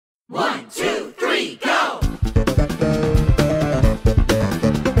1, 2, 3, go!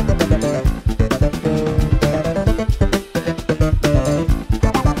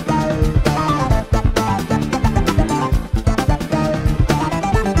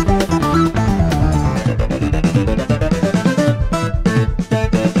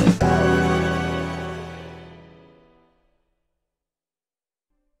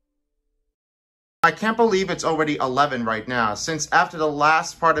 I can't believe it's already 11 right now, since after the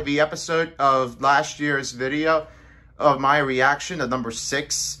last part of the episode of last year's video of my reaction of number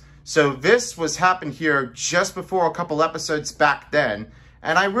 6. So this was happened here just before a couple episodes back then,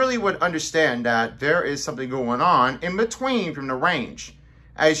 and I really would understand that there is something going on in between from the range.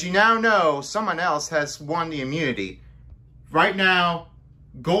 As you now know, someone else has won the immunity. Right now,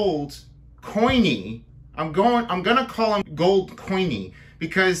 Gold Coiny, I'm gonna call him Gold Coiny,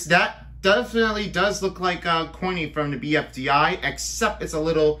 because that definitely does look like Coiny from the BFDI, except it's a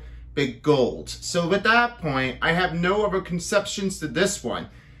little bit gold. So at that point, I have no other conceptions to this one.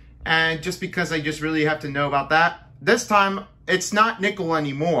 And just because I just really have to know about that, this time it's not nickel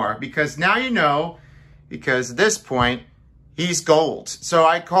anymore, because now you know, because at this point, he's gold. So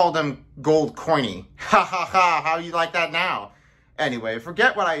I called him Gold Coiny. Ha ha ha, how you like that now? Anyway,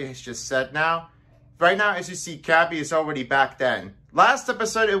 forget what I just said now. Right now, as you see, Cabby is already back then. Last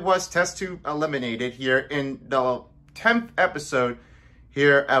episode, it was Test Tube eliminated here in the 10th episode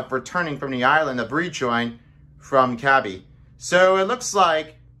here of returning from the island of rejoin from Cabby. So it looks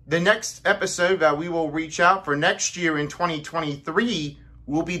like the next episode that we will reach out for next year in 2023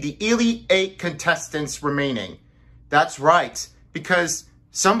 will be the Elite 8 contestants remaining. That's right, because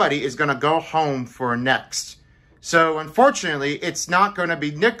somebody is going to go home for next. So unfortunately, it's not going to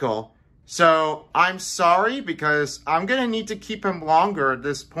be Nickel. So I'm sorry, because I'm going to need to keep him longer at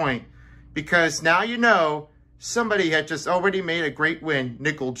this point, because now you know somebody had just already made a great win,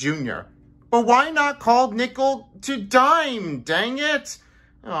 Nickel Jr. But why not call Nickel to Dime? Dang it.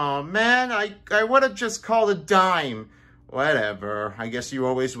 Oh man, I would have just called it Dime. Whatever, I guess you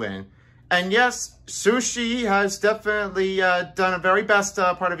always win. And yes, Sushi has definitely done a very best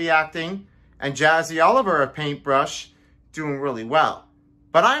part of the acting, and Jazzy Oliver of Paintbrush doing really well.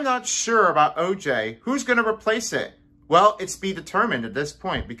 But I'm not sure about OJ. Who's going to replace it? Well, it's be determined at this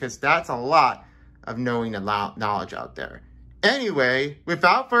point, because that's a lot of knowing the knowledge out there. Anyway,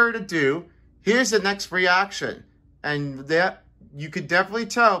 without further ado, here's the next reaction. And that you could definitely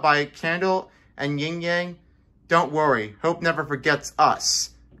tell by Candle and Yin Yang. Don't worry, hope never forgets us.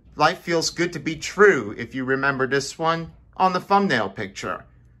 Life feels good to be true, if you remember this one on the thumbnail picture.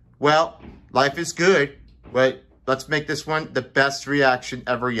 Well, life is good, but let's make this one the best reaction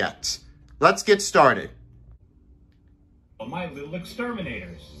ever yet. Let's get started. Well, my little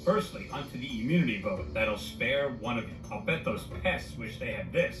exterminators. Firstly, onto the immunity vote. That'll spare one of you. I'll bet those pests wish they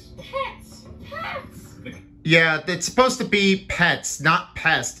had this. Pets! Pets! Yeah, it's supposed to be pets, not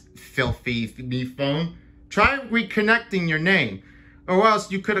pest, filthy me phone. Try reconnecting your name. Or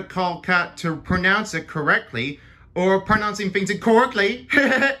else you could have called Cat to pronounce it correctly, or pronouncing things incorrectly.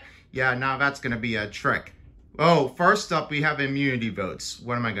 Yeah, now that's going to be a trick. Oh, first up, we have immunity votes.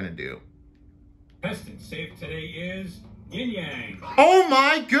 What am I going to do? Best and safe today is Yin Yang. Oh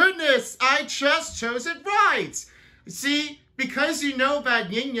my goodness! I just chose it right! See, because you know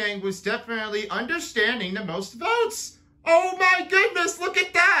that Yin Yang was definitely understanding the most votes. Oh my goodness, look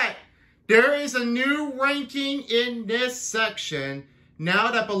at that! There is a new ranking in this section.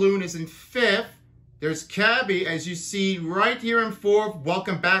 Now that Balloon is in 5th. There's Cabby, as you see right here in 4th.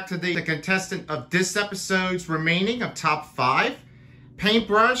 Welcome back to the contestant of this episode's remaining of top 5.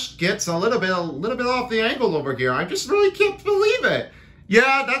 Paintbrush gets a little bit off the angle over here. I just really can't believe it.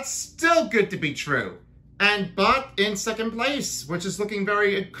 Yeah, that's still good to be true. And Butt in 2nd place, which is looking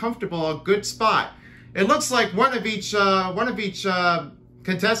very comfortable, a good spot. It looks like one of each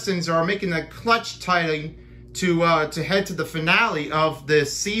contestants are making a clutch title to head to the finale of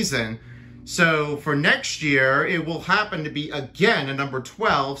this season. So for next year, it will happen to be again a number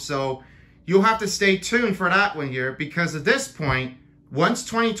 12. So you'll have to stay tuned for that one here, because at this point, once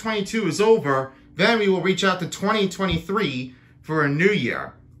 2022 is over, then we will reach out to 2023 for a new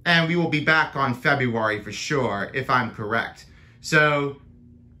year. And we will be back on February for sure, if I'm correct. So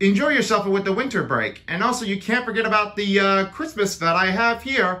enjoy yourself with the winter break. And also, you can't forget about the Christmas that I have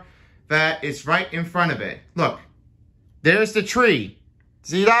here that is right in front of it. Look, there's the tree.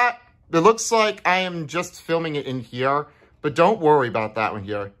 See that? It looks like I am just filming it in here, but don't worry about that one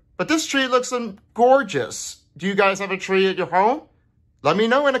here. But this tree looks gorgeous. Do you guys have a tree at your home? Let me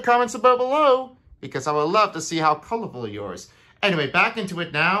know in the comments above below, because I would love to see how colorful yours. Anyway, back into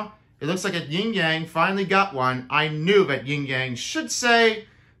it now. It looks like Yin Yang finally got one. I knew that Yin Yang should say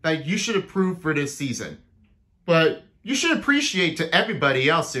that you should approve for this season. But you should appreciate to everybody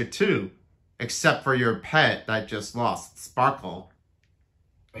else there too, except for your pet that just lost, Sparkle.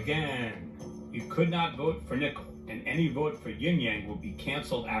 Again, you could not vote for Nickel, and any vote for Yin Yang will be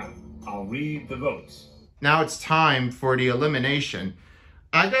canceled out. I'll read the votes. Now it's time for the elimination.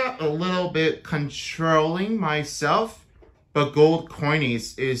 I got a little bit controlling myself, but Gold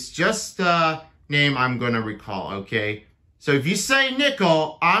Coinies is just the name I'm going to recall, okay? So if you say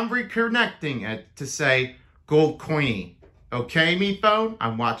Nickel, I'm reconnecting it to say Gold Coiny. Okay, me phone?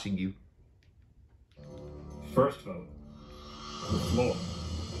 I'm watching you. First vote, the floor.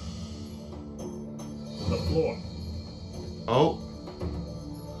 The floor. Oh.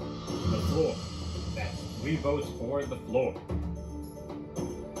 The floor. That's 3 votes for the floor.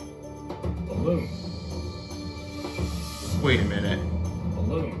 Balloon. Wait a minute.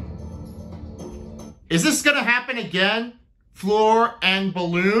 Balloon. Is this gonna happen again? Floor and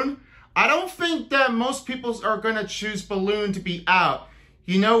Balloon? I don't think that most people are gonna choose Balloon to be out.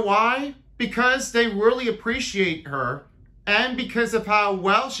 You know why? Because they really appreciate her and because of how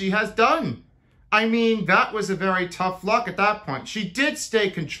well she has done. I mean, that was a very tough luck at that point. She did stay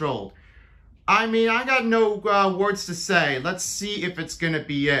controlled. I mean, I got no words to say. Let's see if it's going to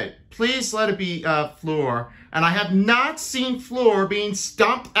be it. Please let it be Floor. And I have not seen Floor being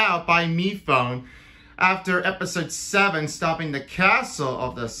stomped out by MePhone after episode 7, stopping the castle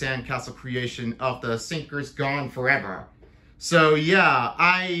of the sandcastle creation of the Sinkers Gone Forever. So yeah,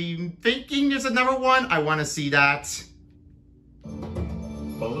 I'm thinking there's another one. I want to see that.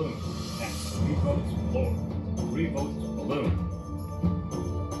 Balloon. That's 3 votes Floor. 3 votes Balloon.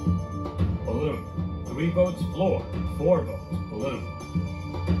 Balloon. 3 votes Floor. 4 votes Balloon.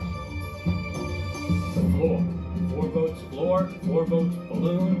 The floor. 4 votes Floor. 4 votes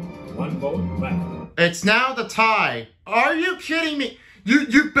Balloon. 1 vote left. It's now the tie. Are you kidding me?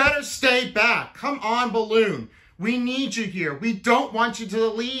 You better stay back. Come on, Balloon. We need you here. We don't want you to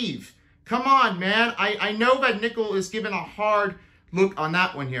leave. Come on, man. I know that Nickel is giving a hard look on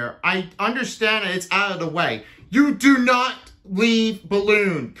that one here. I understand that it's out of the way. You do not leave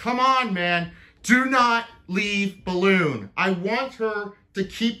Balloon. Come on, man. Do not leave Balloon. I want her to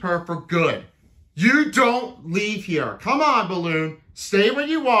keep her for good. You don't leave here. Come on, Balloon. Stay where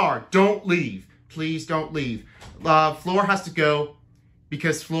you are. Don't leave. Please don't leave. Floor has to go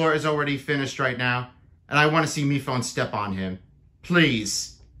because Floor is already finished right now. And I want to see MePhone step on him.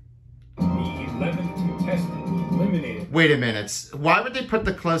 Please. The 11th contestant eliminated. Wait a minute. Why would they put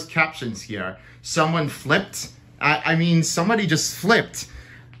the closed captions here? Someone flipped? I mean, somebody just flipped.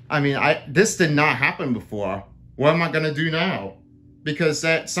 I mean, this did not happen before. What am I going to do now? Because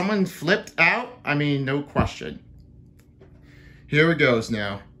someone flipped out? I mean, no question. Here it goes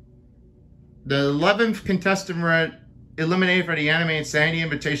now. The 11th contestant eliminated for the Anime Insanity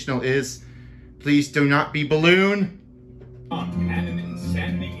Invitational is... Please do not be Balloon. Inanimate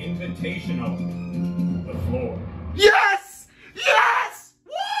Insanity Invitational. The floor. Yes! Yes!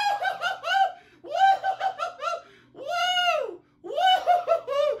 Woo! Woo! Woo!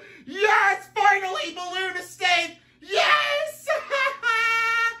 Woo! Yes! Finally, Balloon is stayed. Yes!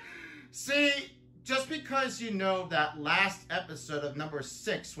 See, just because you know that last episode of number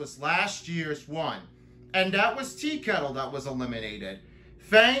 6 was last year's one, and that was Tea Kettle that was eliminated.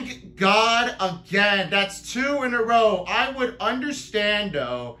 Thank God again. That's 2 in a row. I would understand,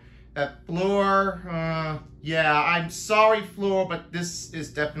 though, that Floor, yeah, I'm sorry, Floor, but this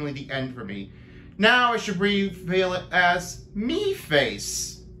is definitely the end for me. Now I should reveal it as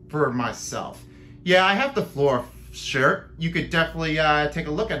Me-Face for myself. Yeah, I have the Floor shirt. You could definitely take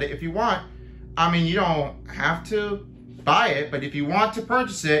a look at it if you want. I mean, you don't have to buy it, but if you want to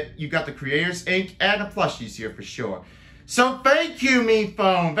purchase it, you got the Creators Ink and the plushies here for sure. So thank you,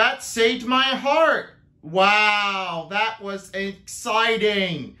 MePhone. That saved my heart. Wow, that was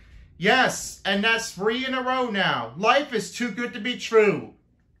exciting. Yes, and that's 3 in a row now. Life is too good to be true.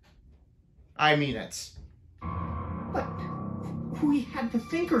 I mean it. But we had the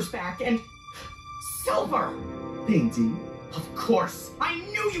Thinkers back and Silver. Painty. Of course. I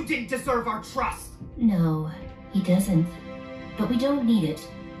knew you didn't deserve our trust. No, he doesn't. But we don't need it.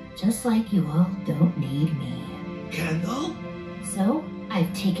 Just like you all don't need me. Kendall? So,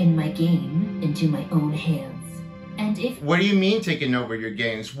 I've taken my game into my own hands. And if... What do you mean taking over your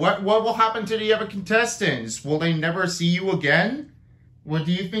games? What will happen to the other contestants? Will they never see you again? What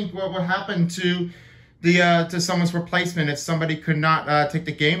do you think what will happen to the to someone's replacement if somebody could not take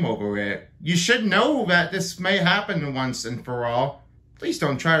the game over it? You should know that this may happen once and for all. Please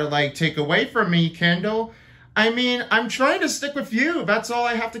don't try to, like, take away from me, Kendall. I mean, I'm trying to stick with you. That's all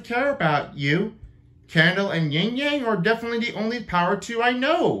I have to care about, you. Candle and Yin Yang are definitely the only Power 2 I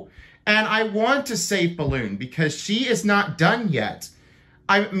know. And I want to save Balloon because she is not done yet.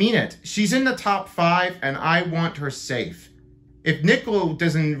 I mean it. She's in the top 5 and I want her safe. If Nickel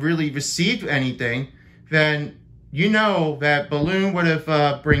doesn't really receive anything, then you know that Balloon would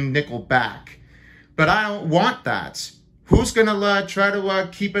have bring Nickel back. But I don't want that. Who's going to try to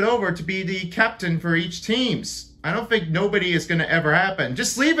keep it over to be the captain for each teams? I don't think nobody is going to ever happen.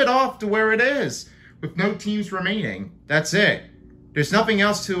 Just leave it off to where it is with no teams remaining. That's it. There's nothing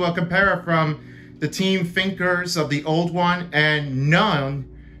else to compare from the Team Thinkers of the old one and none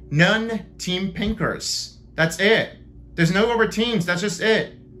Team Pinkers. That's it. There's no other teams. That's just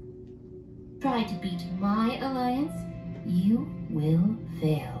it. Try to beat my alliance, you will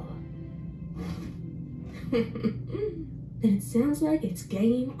fail. Then it sounds like it's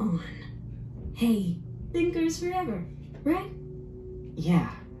game on. Hey, Thinkers forever, right? Yeah,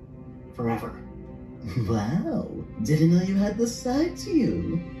 forever. Wow, didn't know you had the side to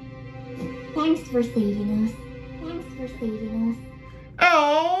you. Thanks for saving us. Thanks for saving us.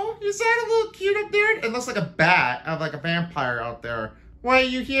 Oh, you sound a little cute up there. It looks like a bat, like a vampire out there. Why are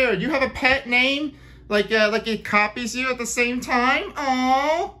you here? You have a pet name? Like it copies you at the same time?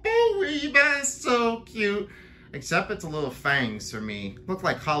 Oh, Bowie, that is so cute. Except it's a little fangs for me. Look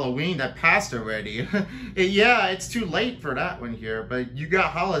like Halloween that passed already. Yeah, it's too late for that one here, but you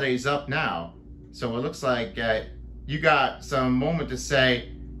got holidays up now. So it looks like you got some moment to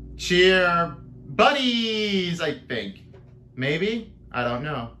say, cheer buddies, I think. Maybe? I don't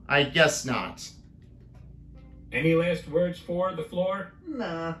know. I guess not. Any last words for the floor?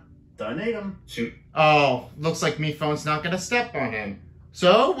 Nah, done ate him. Shoot. Oh, looks like me phone's not gonna step on him.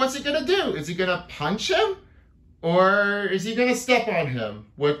 So, what's he gonna do? Is he gonna punch him? Or is he gonna step on him?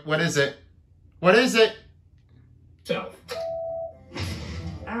 What is it? What is it? Self.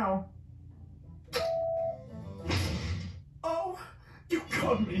 Ow. Oh, you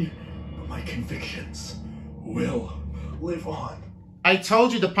got me. But my convictions will live on. I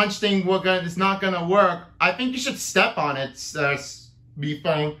told you the punch thing is not gonna work. I think you should step on it,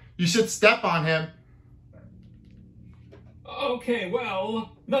 B-Phone. You should step on him. Okay,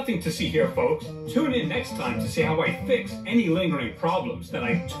 well, nothing to see here, folks. Tune in next time to see how I fix any lingering problems that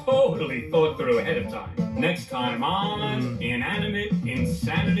I totally thought through ahead of time. Next time on Inanimate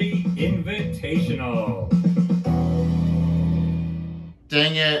Insanity Invitational.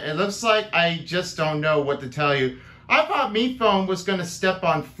 Dang it, it looks like I just don't know what to tell you. I thought MePhone was going to step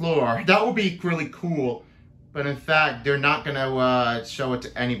on floor. That would be really cool. But in fact, they're not going to show it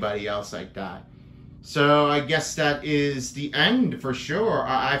to anybody else like that. So I guess that is the end for sure.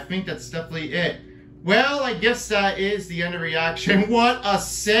 I think that's definitely it. Well, I guess that is the end of reaction. What a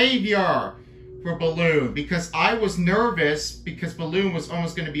savior for Balloon. Because I was nervous because Balloon was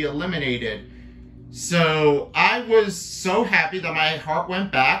almost going to be eliminated. So I was so happy that my heart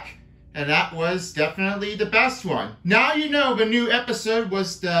went back. And that was definitely the best one. Now you know the new episode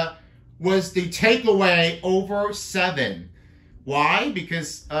was the takeaway over 7. Why?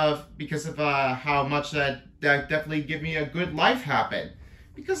 Because of how much that definitely gave me a good life happen.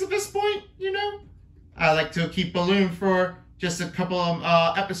 Because at this point, you know, I like to keep Balloon for just a couple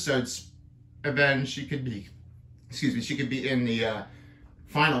of episodes, and then she could be in the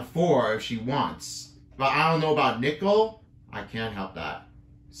final 4 if she wants. But I don't know about Nickel. I can't help that.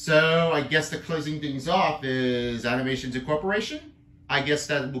 So I guess the closing things off is Animations Incorporation. I guess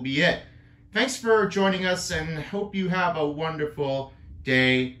that will be it. Thanks for joining us and hope you have a wonderful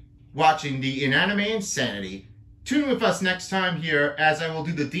day watching the Inanimate Insanity. Tune with us next time here as I will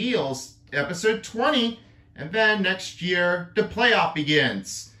do the deals, episode 20, and then next year the playoff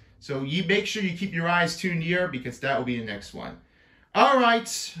begins. So you make sure you keep your eyes tuned here because that will be the next one.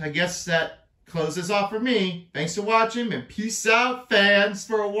 Alright, I guess that closes off for me. Thanks for watching and peace out, fans,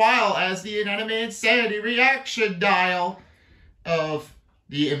 for a while as the Inanimate Insanity reaction dial of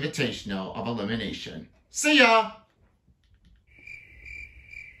the Invitational of Elimination. See ya!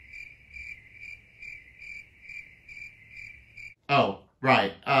 Oh,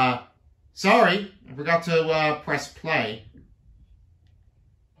 right. Sorry. I forgot to press play.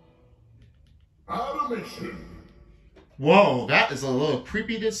 Animation. Whoa, that is a little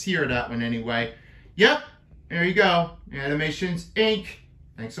creepy to hear that one anyway. Yep, there you go. Animations Inc.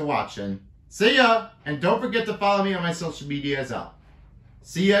 Thanks for watching. See ya! And don't forget to follow me on my social media as well.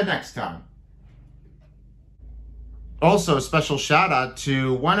 See ya next time. Also, a special shout out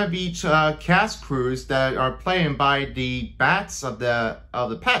to one of each cast crews that are playing by the bats of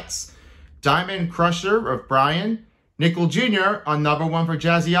the pets. Diamond Crusher of Brian, Nickel Jr. on number 1 for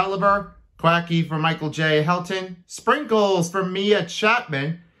Jazzy Oliver, Quacky for Michael J. Helton, Sprinkles for Mia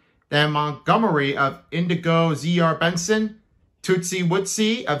Chapman, Dan Montgomery of Indigo ZR Benson, Tootsie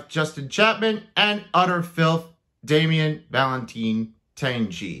Woodsy of Justin Chapman, and Utter Filth Damian Valentine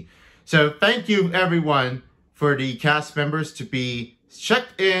Tangi. So thank you everyone for the cast members to be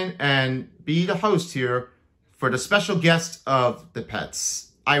checked in and be the host here for the special guest of the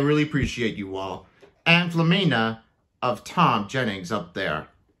pets. I really appreciate you all. And Flamina of Tom Jennings up there.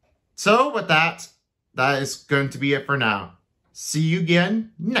 So with that is going to be it for now. See you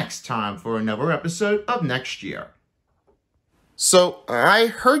again next time for another episode of Next Year. So I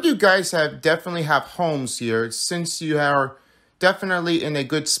heard you guys definitely have homes here, since you are definitely in a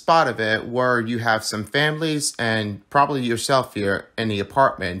good spot of it where you have some families and probably yourself here in the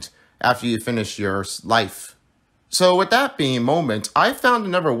apartment after you finish your life. So with that being moment, I found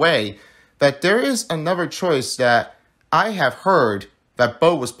another way that there is another choice that I have heard that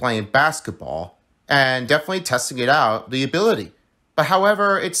Bo was playing basketball and definitely testing it out, the ability. But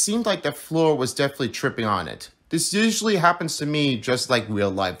however, it seemed like the floor was definitely tripping on it. This usually happens to me just like real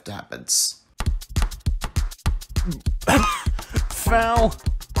life happens. Foul.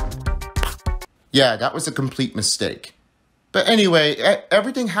 Yeah, that was a complete mistake. But anyway,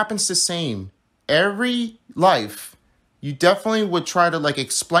 everything happens the same. Every life, you definitely would try to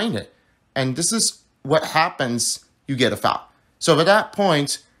explain it. And this is what happens, you get a foul. So at that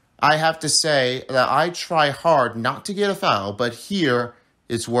point, I have to say that I try hard not to get a foul, but here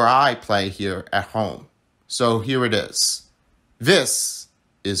is where I play here at home. So here it is. This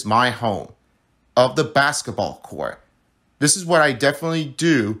is my home of the basketball court. This is what I definitely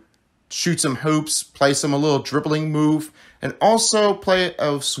do. Shoot some hoops, play a little dribbling move, and also play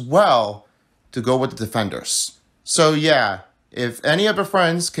as well to go with the defenders. So yeah, if any of the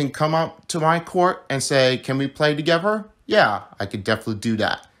friends can come up to my court and say, can we play together? Yeah, I could definitely do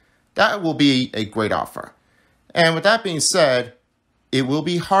that. That will be a great offer. And with that being said, it will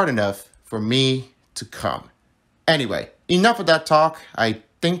be hard enough for me to come. Anyway, enough of that talk. I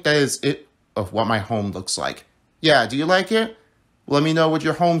think that is it of what my home looks like. Yeah, do you like it? Let me know what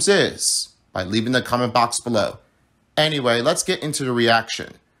your homes is by leaving the comment box below. Anyway, let's get into the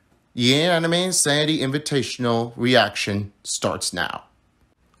reaction. The Inanimate Insanity Invitational reaction starts now.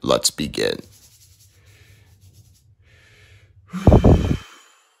 Let's begin.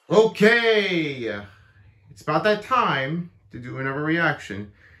 Okay, it's about that time to do another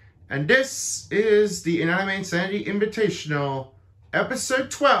reaction. And this is the Inanimate Insanity Invitational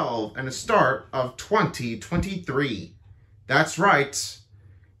Episode 12 and the start of 2023. That's right,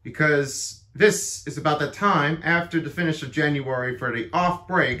 because this is about the time after the finish of January for the off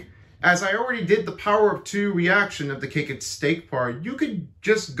break. As I already did the Power of 2 reaction of the Cake and Steak part, you could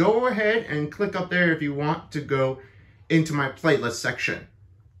just go ahead and click up there if you want to go into my playlist section,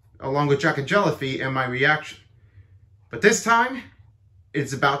 along with Jack and Jellyfy and my reaction. But this time,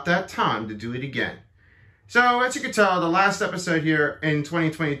 it's about that time to do it again. So, as you can tell, the last episode here in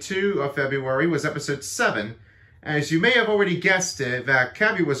 2022 of February was episode 7. As you may have already guessed it, that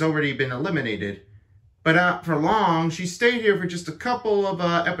Cabby was already been eliminated. But not for long, she stayed here for just a couple of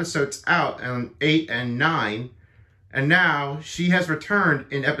episodes out on 8 and 9. And now, she has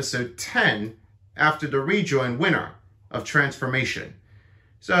returned in episode 10 after the rejoin winner of Transformation.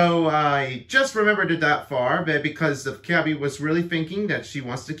 So I just remembered it that far, but because of Cabby was really thinking that she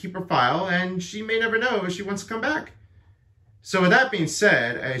wants to keep her file, and she may never know if she wants to come back. So with that being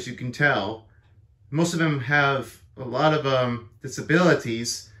said, as you can tell, most of them have a lot of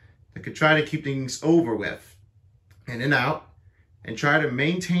disabilities that could try to keep things over with, in and out, and try to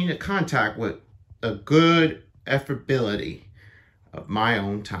maintain a contact with a good affability of my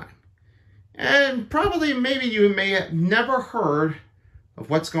own time. And probably maybe you may have never heard of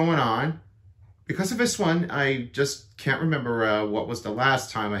what's going on. Because of this one, I just can't remember what was the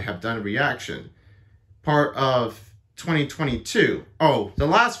last time I have done a reaction. Part of 2022. Oh, the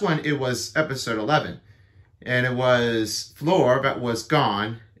last one, it was episode 11. And it was Floor that was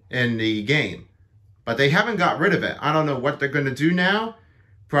gone in the game. But they haven't got rid of it. I don't know what they're going to do now.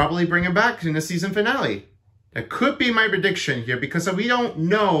 Probably bring him back in the season finale. That could be my prediction here, because we don't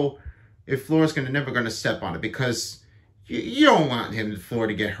know if Floor's never going to step on it, because you don't want him, Floor,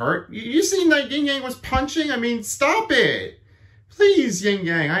 to get hurt. You seen that Yin Yang was punching? I mean, stop it. Please, Yin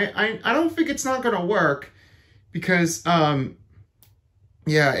Yang. I don't think it's not going to work, because, yeah,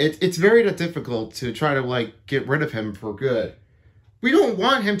 it's very difficult to try to, get rid of him for good. We don't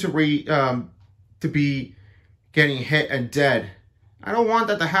want him to be getting hit and dead. I don't want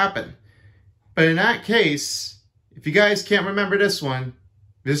that to happen. But in that case, if you guys can't remember this one,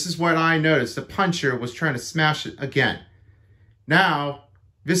 this is what I noticed. The puncher was trying to smash it again. Now,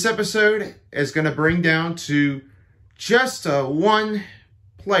 this episode is going to bring down to just one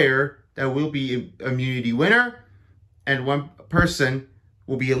player that will be immunity winner, and 1 person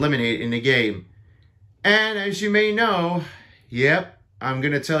will be eliminated in the game. And as you may know, yep, I'm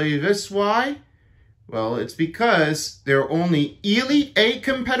going to tell you this why. Well, it's because there are only Elite 8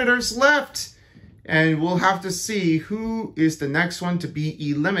 competitors left. And we'll have to see who is the next one to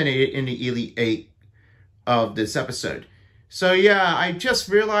be eliminated in the Elite 8 of this episode. So yeah, I just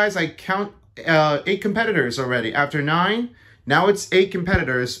realized I count 8 competitors already. After 9, now it's 8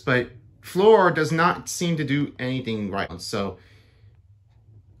 competitors, but Floor does not seem to do anything right. So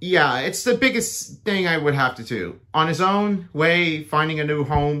yeah, it's the biggest thing I would have to do. On his own way, finding a new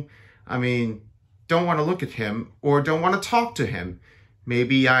home. I mean, don't want to look at him or don't want to talk to him.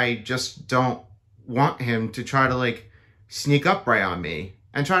 Maybe I just don't want him to try to like sneak up right on me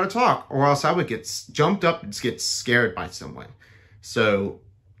and try to talk, or else I would get jumped up and get scared by someone. So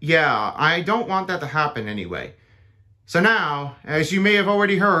yeah, I don't want that to happen anyway. So now, as you may have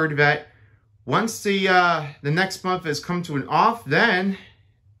already heard, that once the next month has come to an off, then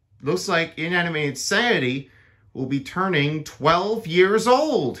looks like Inanimate Insanity will be turning 12 years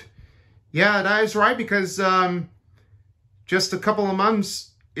old. Yeah, that is right, because just a couple of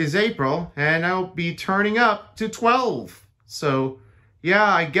months is April, and I'll be turning up to 12. So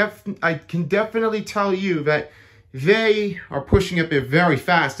yeah, I can definitely tell you that they are pushing it very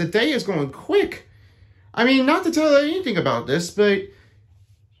fast. The day is going quick. I mean, not to tell you anything about this, but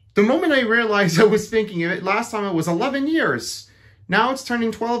the moment I realized I was thinking of it, last time it was 11 years. Now it's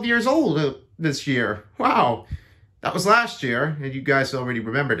turning 12 years old this year. Wow. That was last year, and you guys already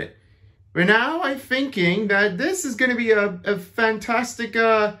remembered it. But now I'm thinking that this is going to be a fantastic,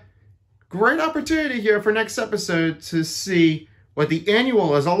 great opportunity here for next episode to see what the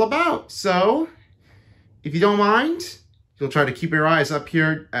annual is all about. So, if you don't mind, you'll try to keep your eyes up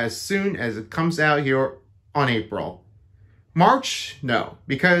here as soon as it comes out here on April. March, no,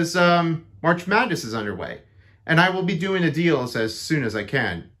 because March Madness is underway. And I will be doing the deals as soon as I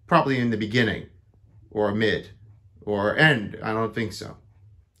can. Probably in the beginning, or mid, or end. I don't think so.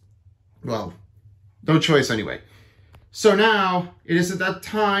 Well, no choice anyway. So now, it is at that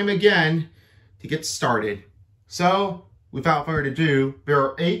time again to get started. So, without further ado, there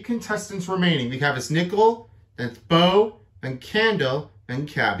are 8 contestants remaining. We have Nickel, then Bo, then Candle, then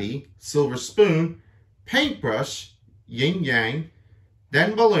Cabby, Silver Spoon, Paintbrush, Yin Yang,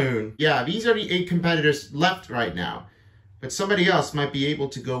 then Balloon. Yeah, these are the 8 competitors left right now. But somebody else might be able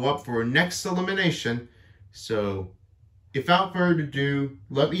to go up for a next elimination. So, without further ado,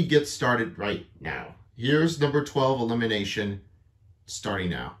 let me get started right now. Here's number 12 elimination, starting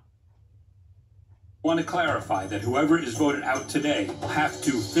now. I want to clarify that whoever is voted out today will have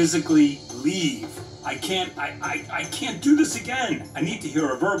to physically leave. I can't do this again. I need to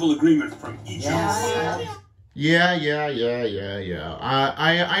hear a verbal agreement from each of us. Yeah.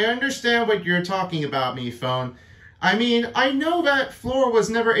 I understand what you're talking about, me phone. I mean, I know that Floor was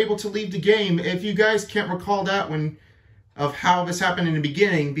never able to leave the game. If you guys can't recall that one, of how this happened in the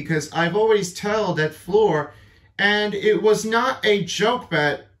beginning, because I've always told that Floor, and it was not a joke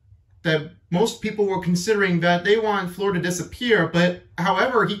that most people were considering that they want Floor to disappear, but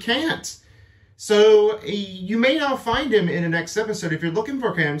however, he can't. So you may not find him in the next episode if you're looking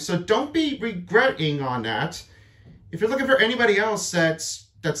for him, so don't be regretting on that. If you're looking for anybody else, that's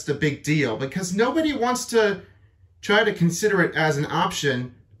the big deal, because nobody wants to try to consider it as an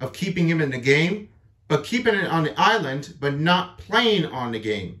option of keeping him in the game, but keeping it on the island, but not playing on the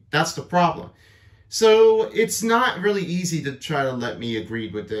game. That's the problem. So it's not really easy to try to let me agree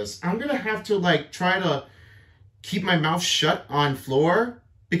with this. I'm going to have to try to keep my mouth shut on Floor,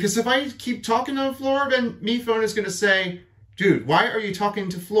 because if I keep talking on Floor, then me phone is going to say, dude, why are you talking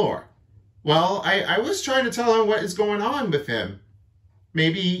to Floor? Well, I was trying to tell him what is going on with him.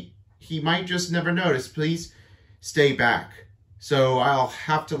 Maybe he might just never notice. Please stay back. So I'll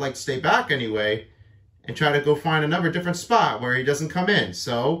have to stay back anyway and try to go find another different spot where he doesn't come in.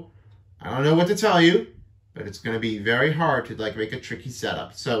 So I don't know what to tell you, but it's going to be very hard to make a tricky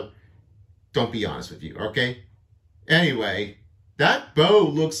setup. So don't be honest with you, okay? Anyway, that bow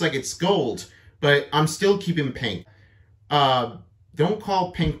looks like it's gold, but I'm still keeping pink. Don't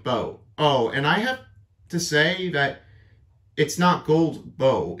call pink bow. Oh, and I have to say that it's not gold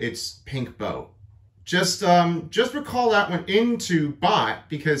bow, it's pink bow. Just recall that one into bot,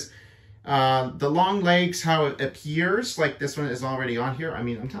 because the long legs, how it appears, like this one is already on here. I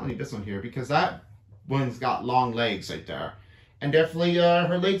mean, I'm telling you this one here, because that one's got long legs right there. And definitely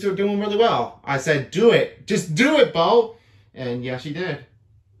her legs are doing really well. I said, do it. Just do it, Bo. And yeah, she did.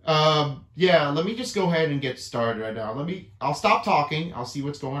 Yeah, let me just go ahead and get started right now. I'll stop talking. I'll see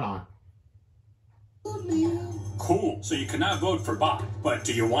what's going on. Cool, so you cannot vote for Bob. But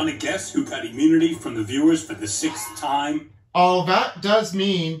do you want to guess who got immunity from the viewers for the 6th time? Oh, that does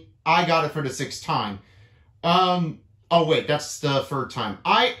mean I got it for the 6th time. Oh wait, that's the 3rd time.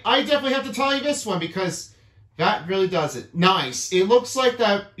 I definitely have to tell you this one because that really does it. Nice. It looks like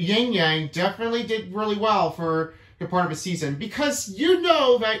that Yin Yang definitely did really well for the part of the season because you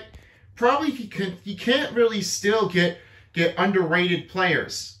know that probably he can't really still get underrated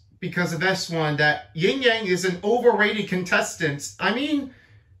players because of this one, that Yin Yang is an overrated contestant. I mean,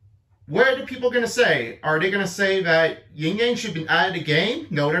 what are the people going to say? Are they going to say that Yin Yang should be out of the game?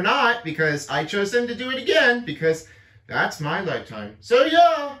 No, they're not, because I chose them to do it again, because that's my lifetime. So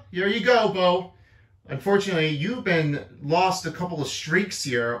yeah, here you go, Bo. Unfortunately, you've been lost a couple of streaks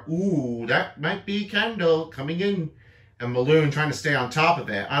here. Ooh, that might be Kendall coming in and Maloon trying to stay on top of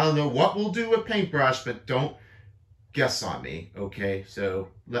it. I don't know what we'll do with Paintbrush, but don't guess on me, okay? So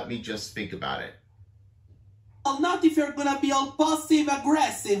let me just think about it. Well, not if you're gonna be all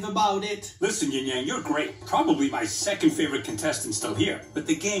passive-aggressive about it. Listen, Yin Yang, you're great. Probably my 2nd favorite contestant still here. But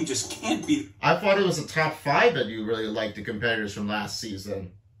the game just can't be... I thought it was the top 5 that you really liked the competitors from last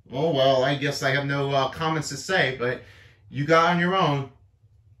season. Oh, well, I guess I have no comments to say, but you got on your own.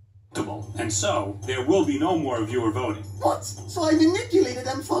 And so, there will be no more viewer voting. What? So I manipulated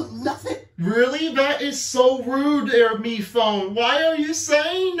them for nothing? Really? That is so rude there, me phone. Why are you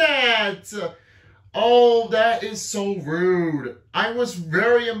saying that? Oh, that is so rude. I was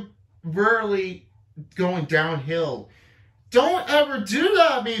really going downhill. Don't ever do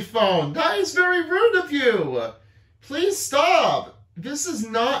that, me phone. That is very rude of you. Please stop. This is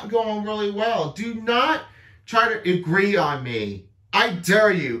not going really well. Do not try to agree on me. I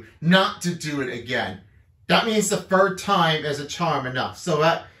dare you not to do it again. That means the 3rd time is a charm enough. So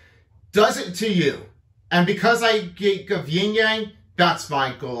that does it to you. And because I give Yin Yang, that's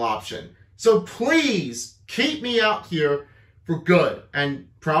my goal option. So please keep me out here for good. And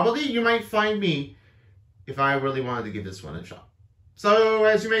probably you might find me if I really wanted to give this one a shot. So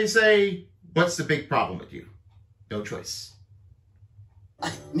as you may say, what's the big problem with you? No choice.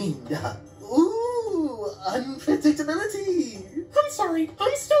 I mean, unpredictability. I'm sorry,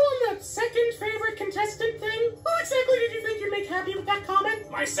 I'm still on that 2nd favorite contestant thing. Who exactly did you think you'd make happy with that comment?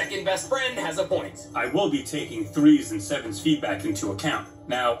 My 2nd best friend has a point. I will be taking 3's and 7's feedback into account.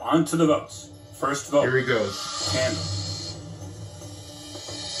 Now, on to the votes. First vote. Here he goes. Candle.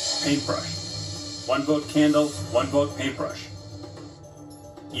 Paintbrush. 1 vote Candle, 1 vote Paintbrush.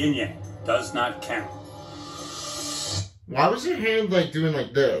 Yin Yang does not count. Why was your hand like doing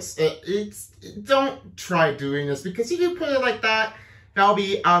like this? Don't try doing this, because if you put it like that, that'll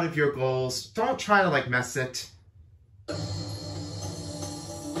be out of your goals. Don't try to like mess it.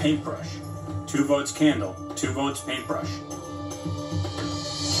 Paintbrush. 2 votes Candle, 2 votes Paintbrush.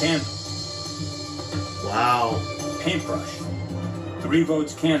 Candle. Wow. Paintbrush. 3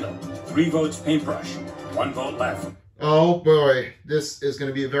 votes Candle, 3 votes Paintbrush, 1 vote left. Oh boy, this is going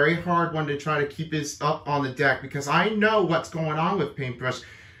to be a very hard one to try to keep this up on the deck, because I know what's going on with Paintbrush.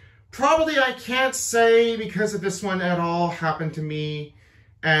 Probably I can't say because of this one at all happened to me,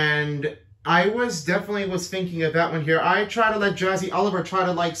 and I definitely was thinking of that one here. I try to let Jazzy Oliver try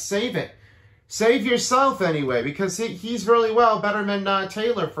to like save it. Save yourself anyway, because he's really well better than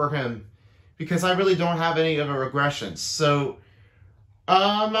Taylor for him, because I really don't have any of the regressions. So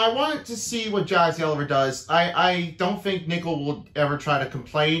I wanted to see what Jazzy Oliver does. I don't think Nickel will ever try to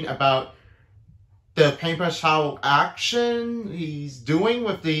complain about the Paintbrush how action he's doing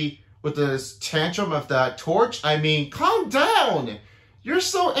with the tantrum of the torch. I mean, calm down. You're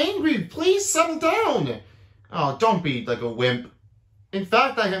so angry. Please settle down. Oh, don't be like a wimp. In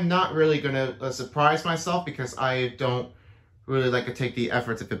fact, I am not really going to surprise myself, because I don't really like to take the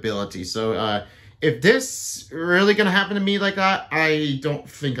efforts of ability. So, if this really going to happen to me like that, I don't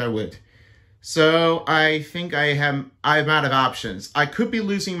think I would. So I think I'm out of options. I could be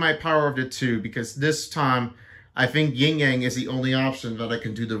losing my power of the 2, because this time I think Yin Yang is the only option that I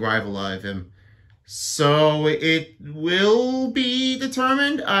can do the rival of him. So it will be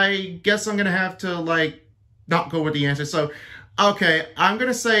determined. I guess I'm going to have to like not go with the answer. So, okay, I'm going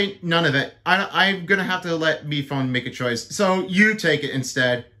to say none of it. I'm going to have to let MePhone make a choice. So you take it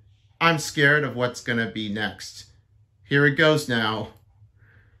instead. I'm scared of what's going to be next. Here it goes now.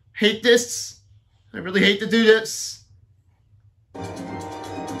 Hate this. I really hate to do this.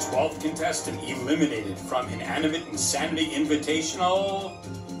 12th contestant eliminated from Inanimate Insanity Invitational,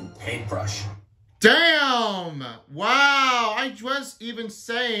 Paintbrush. Damn! Wow! I was even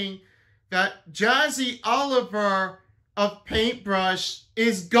saying that Jazzy Oliver of Paintbrush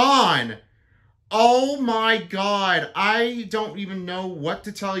is gone. Oh my god, I don't even know what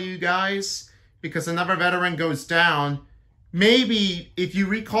to tell you guys. because another veteran goes down. Maybe if you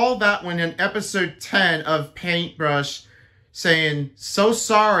recall that one in episode 10 of Paintbrush saying, so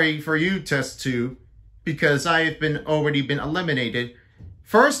sorry for you, Test Tube, because I have already been eliminated.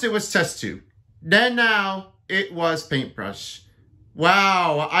 First it was Test Tube. Then now it was Paintbrush.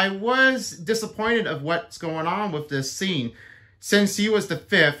 Wow, I was disappointed of what's going on with this scene. Since he was the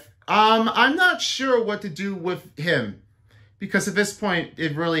 5th, I'm not sure what to do with him. Because at this point,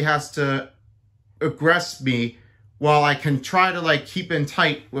 it really has to aggress me while I can try to keep in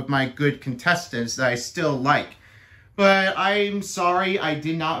tight with my good contestants that I still like. But I'm sorry I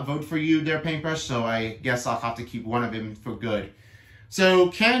did not vote for you there, Paintbrush, so I guess I'll have to keep one of them for good. So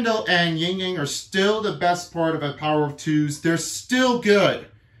Candle and Ying Yang are still the best part of a power of 2s. They're still good.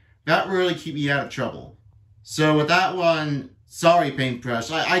 That really keep me out of trouble. So with that one, sorry,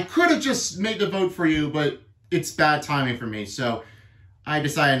 Paintbrush. I could have just made the vote for you, but it's bad timing for me, so I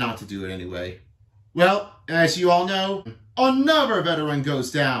decided not to do it anyway. Well, as you all know, another veteran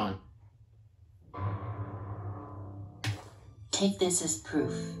goes down. Take this as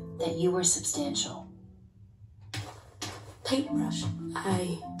proof that you were substantial. Paintbrush,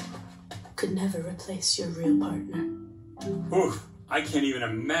 I could never replace your real partner. Oof, I can't even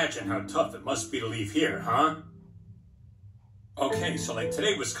imagine how tough it must be to leave here, huh? Okay, so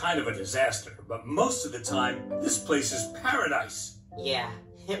today was kind of a disaster, but most of the time, this place is paradise. Yeah,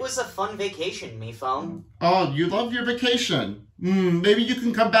 it was a fun vacation, Mephone. Oh, you love your vacation. Maybe you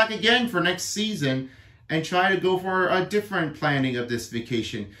can come back again for next season and try to go for a different planning of this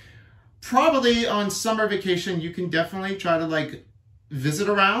vacation. Probably on summer vacation, you can definitely try to visit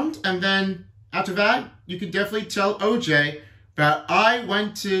around. And then after that, you can definitely tell OJ that I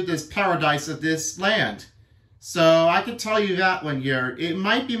went to this paradise of this land. So I can tell you that one year. It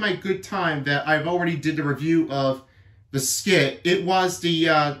might be my good time that I've already did the review of the skit. It was the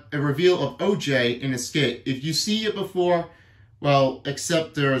a reveal of OJ in a skit. If you see it before, well,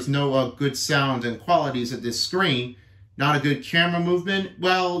 except there's no good sound and qualities of this screen, not a good camera movement,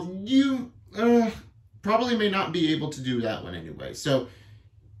 well, you probably may not be able to do that one anyway. So,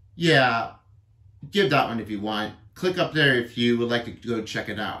 yeah, give that one if you want. Click up there if you would like to go check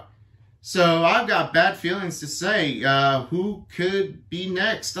it out. So, I've got bad feelings to say. Who could be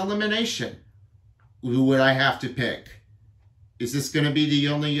next? Elimination. Who would I have to pick? Is this going to be the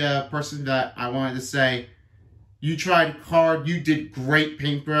only person that I wanted to say, you tried hard, you did great,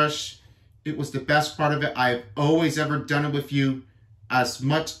 Paintbrush. It was the best part of it. I've always ever done it with you as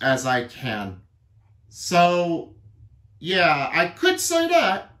much as I can. So, yeah, I could say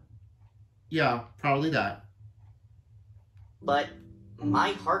that. Yeah, probably that. But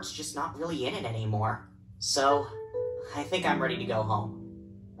my heart's just not really in it anymore. So, I think I'm ready to go home.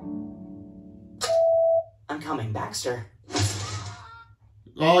 I'm coming, Baxter.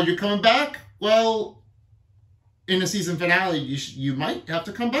 Oh, you're coming back? Well, in the season finale, you might have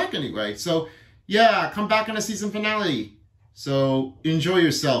to come back anyway. So, yeah, come back in the season finale. So, enjoy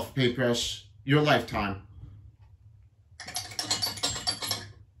yourself, Paintbrush. Your lifetime.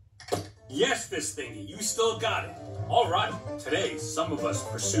 Yes, this thingy, you still got it. All right, today some of us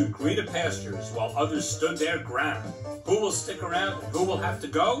pursued greener pastures while others stood their ground. Who will stick around and who will have to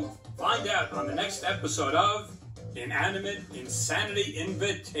go? Find out on the next episode of Inanimate Insanity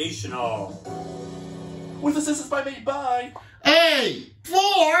Invitational. With assistance by me, bye! Hey,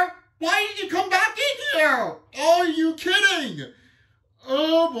 Floor! Why did you come back in here? Are you kidding?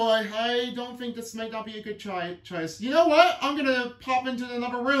 Oh boy, I don't think this might not be a good choice. You know what? I'm gonna pop into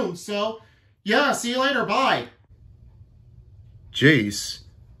another room, so yeah, see you later, bye. Jeez,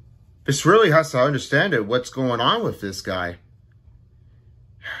 this really has to understand it, what's going on with this guy.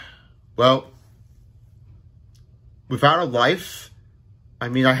 Well, without a life, I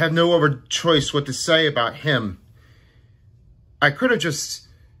mean, I have no other choice what to say about him. I could have just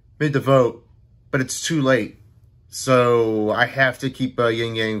made the vote, but it's too late. So I have to keep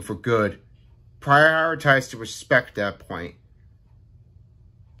Yin Yang for good. Prioritize to respect that point.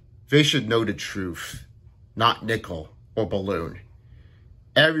 They should know the truth, not Nickel or Balloon.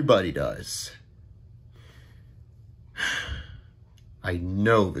 Everybody does. I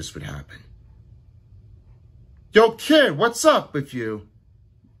know this would happen. Yo, kid, what's up with you?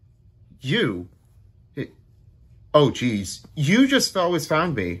 You? Oh, geez. You just always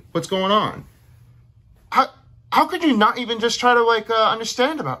found me. What's going on? How could you not even just try to,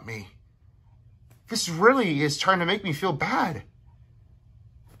 understand about me? This really is trying to make me feel bad.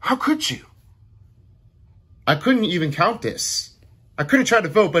 How could you? I couldn't even count this. I could have tried to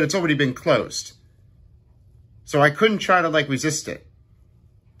vote, but it's already been closed. So I couldn't try to, resist it.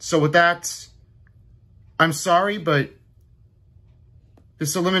 So with that, I'm sorry, but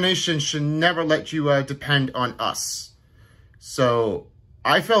this elimination should never let you depend on us. So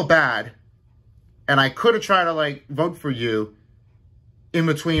I felt bad, and I could have tried to like vote for you in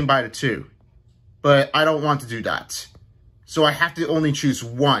between by the two, but I don't want to do that. So I have to only choose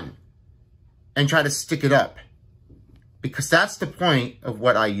one and try to stick it up, because that's the point of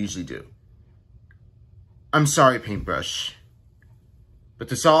what I usually do. I'm sorry, Paintbrush, but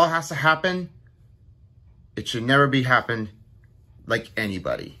this all has to happen. It should never be happened like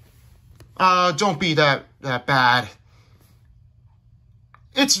anybody. Don't be that bad.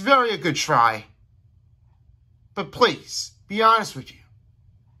 It's very a good try. But please, be honest with you.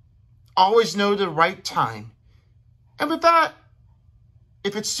 Always know the right time. And with that,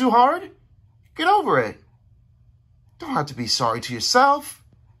 if it's too hard, get over it. Don't have to be sorry to yourself.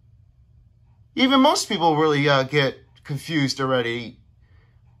 Even most people really get confused already.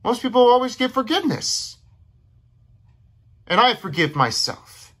 Most people always get forgiveness. And I forgive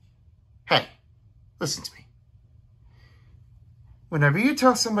myself. Hey, listen to me. Whenever you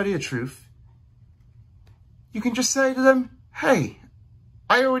tell somebody the truth, you can just say to them, hey,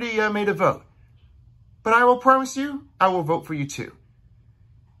 I already made a vote, but I will promise you, I will vote for you too.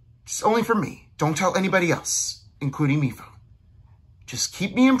 Just only for me. Don't tell anybody else, including me, vote. Just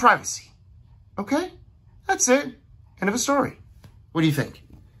keep me in privacy. Okay? That's it. End of the story. What do you think?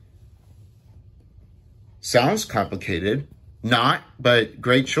 Sounds complicated. Not, but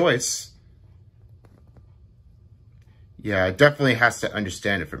great choice. Yeah, it definitely has to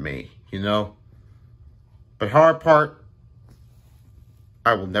understand it for me, you know? But hard part,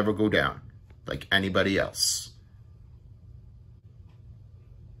 I will never go down like anybody else.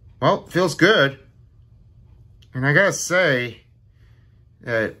 Well, feels good. And I gotta say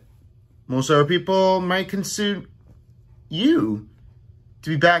that most other people might consider you to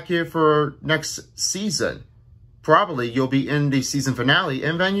be back here for next season. Probably you'll be in the season finale,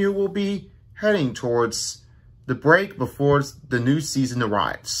 and then you will be heading towards the break before the new season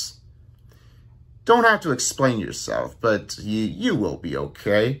arrives. Don't have to explain yourself, but you will be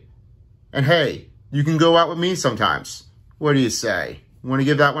okay. And hey, you can go out with me sometimes. What do you say? Want to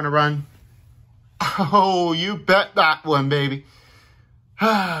give that one a run? Oh, you bet that one, baby.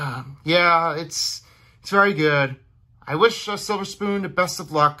 Yeah, it's very good. I wish Silver Spoon the best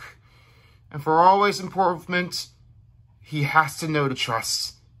of luck. And for always improvement, he has to know to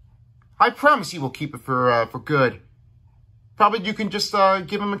trust. I promise you will keep it for good. Probably you can just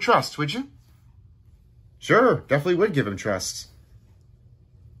give him a trust, would you? Sure, definitely would give him trust.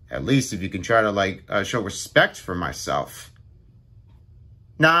 At least if you can try to, like, show respect for myself.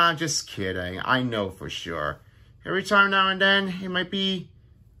 Nah, just kidding. I know for sure. Every time now and then, it might be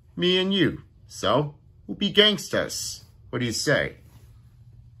me and you. So, we'll be gangsters. What do you say?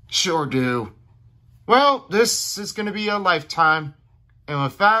 Sure do. Well, this is going to be a lifetime. And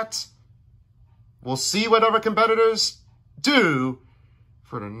with that, we'll see what other competitors do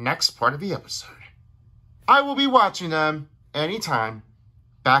for the next part of the episode. I will be watching them anytime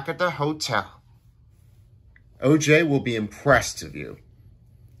back at the hotel. OJ will be impressed of you.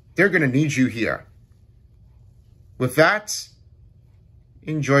 They're going to need you here. With that,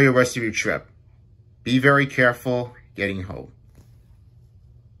 enjoy the rest of your trip. Be very careful getting home.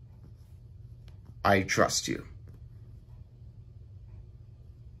 I trust you.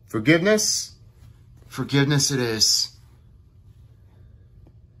 Forgiveness? Forgiveness it is.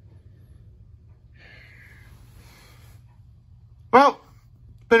 Well,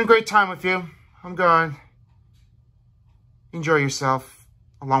 been a great time with you. I'm going. Enjoy yourself,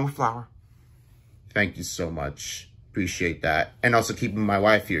 along with Flower. Thank you so much. Appreciate that. And also keeping my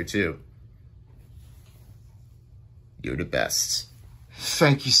wife here, too. You're the best.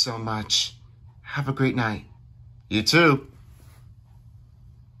 Thank you so much. Have a great night. You too.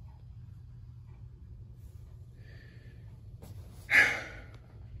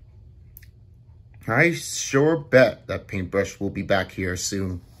 I sure bet that Paintbrush will be back here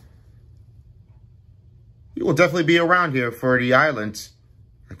soon. He will definitely be around here for the island.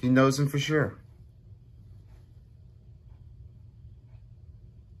 Like he knows him for sure.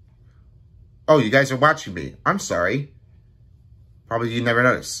 Oh, you guys are watching me. I'm sorry. Probably you never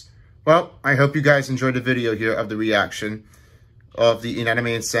noticed. Well, I hope you guys enjoyed the video here of the reaction of the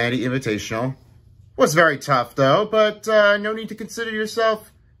Inanimate Insanity Invitational. It was very tough, though, but no need to consider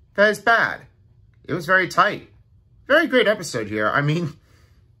yourself that is bad. It was very tight. Very great episode here. I mean,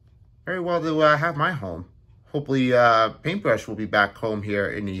 very well to have my home. Hopefully, Paintbrush will be back home here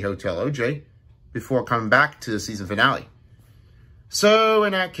in the Hotel OJ before coming back to the season finale. So,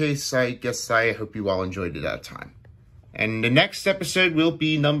 in that case, I guess I hope you all enjoyed it that time. And the next episode will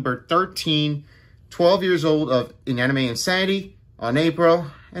be number 13, 12 years old of Inanimate Insanity on April,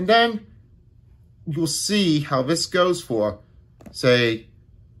 and then you'll see how this goes for. Say,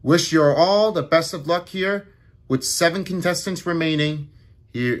 wish you all the best of luck here with 7 contestants remaining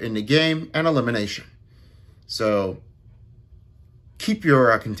here in the game and elimination. So keep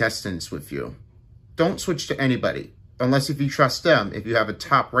your contestants with you. Don't switch to anybody unless if you trust them, if you have a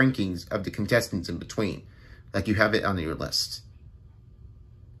top rankings of the contestants in between, like you have it on your list.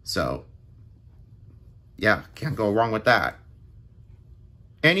 So yeah, can't go wrong with that.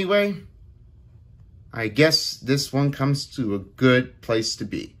 Anyway, I guess this one comes to a good place to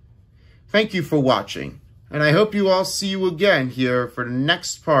be. Thank you for watching, and I hope you all see you again here for the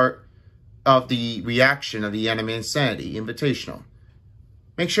next part of the reaction of the Anime Insanity Invitational.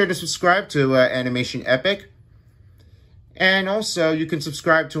 Make sure to subscribe to Animation Epic, and also you can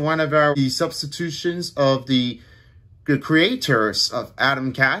subscribe to one of the substitutions of the creators of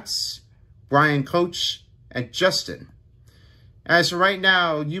Adam Katz, Brian Coach, and Justin. As for right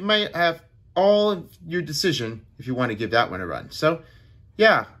now, you might have all of your decision if you want to give that one a run. So,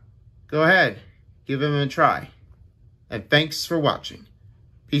 yeah, go ahead, give him a try. And thanks for watching.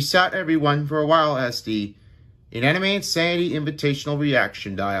 Peace out, everyone, for a while as the Inanimate Insanity Invitational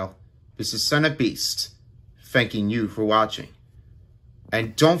Reaction Dial. This is Son of Beast, thanking you for watching.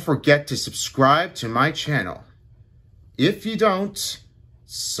 And don't forget to subscribe to my channel. If you don't,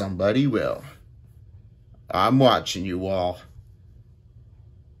 somebody will. I'm watching you all.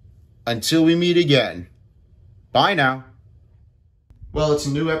 Until we meet again, bye now. Well, it's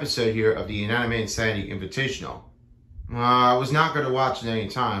a new episode here of the Inanimate Insanity Invitational. I was not going to watch it any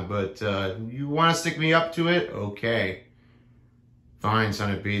time, but you want to stick me up to it? Okay. Fine,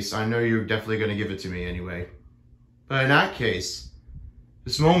 Son of Beast. I know you're definitely going to give it to me anyway. But in that case,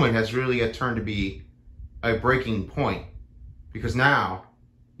 this moment has really turned to be a breaking point. Because now,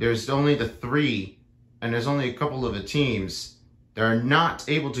 there's only the 3, and there's only a couple of the teams that are not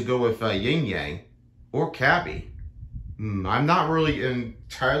able to go with Yin Yang or Cabby. I'm not really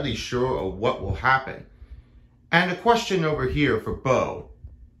entirely sure of what will happen. And a question over here for Bo.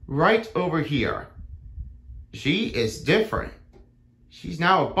 Right over here. She is different. She's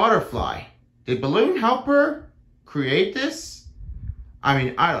now a butterfly. Did Balloon help her create this? I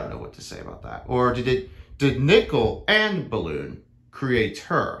mean, I don't know what to say about that. Or did Nickel and Balloon create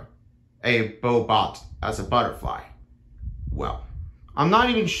her, a Bobot, as a butterfly? Well, I'm not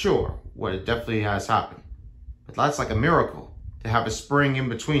even sure what it definitely has happened. But that's like a miracle to have a spring in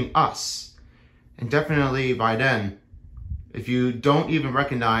between us. And definitely by then, if you don't even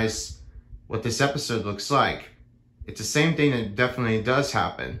recognize what this episode looks like, it's the same thing that definitely does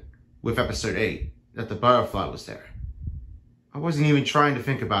happen with episode 8, that the butterfly was there. I wasn't even trying to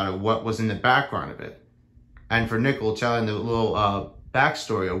think about it, what was in the background of it. And for Nickel telling the little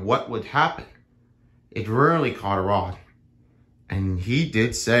backstory of what would happen, it really caught her on. And he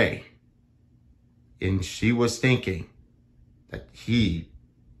did say, and she was thinking, that he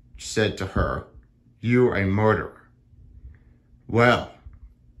said to her, "You're a murderer." Well,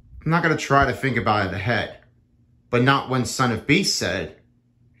 I'm not going to try to think about it ahead. But not when Son of Beast said,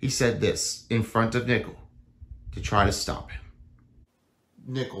 he said this in front of Nickel to try to stop him.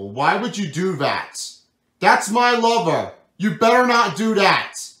 Nickel, why would you do that? That's my lover. You better not do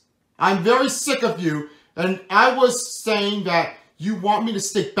that. I'm very sick of you. And I was saying that you want me to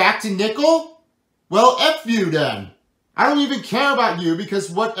stick back to Nickel? Well, F you then. I don't even care about you because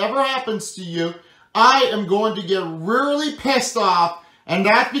whatever happens to you, I am going to get really pissed off, and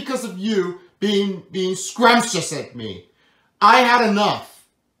that's because of you being scrumptious at me. I had enough.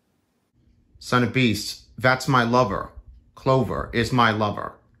 Son of Beast, that's my lover. Clover is my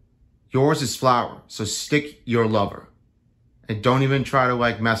lover. Yours is Flower, so stick your lover. And don't even try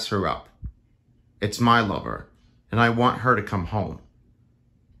to mess her up. It's my lover, and I want her to come home.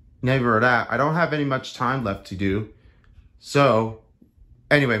 Never that, I don't have any much time left to do. So,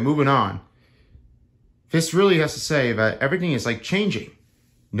 anyway, moving on. This really has to say that everything is changing.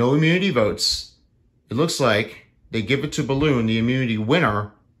 No immunity votes. It looks like they give it to Balloon, the immunity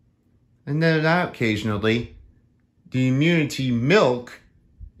winner. And then occasionally, the immunity milk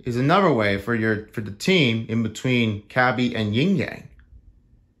is another way for the team in between Cabby and Yin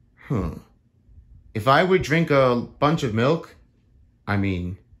Yang. If I would drink a bunch of milk, I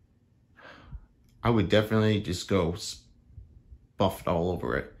mean, I would definitely just go buffed all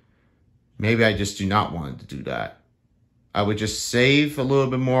over it. Maybe I just do not want to do that. I would just save a little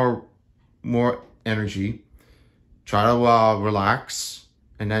bit more energy, try to relax,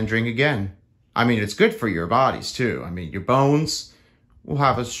 and then drink again. I mean, it's good for your bodies too. I mean, your bones will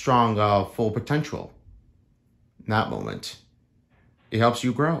have a strong, full potential in that moment. It helps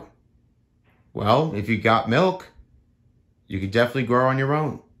you grow. Well, if you got milk, you can definitely grow on your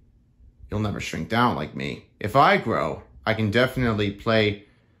own. You'll never shrink down like me. If I grow, I can definitely play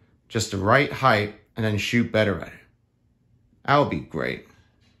just the right height and then shoot better at it. That would be great.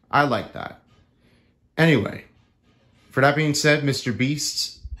 I like that. Anyway, for that being said, Mr.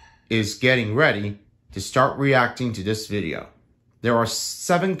 Beast is getting ready to start reacting to this video. There are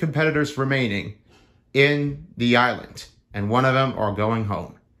 7 competitors remaining in the island, and one of them are going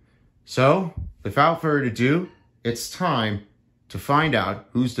home. So, without further ado, it's time to find out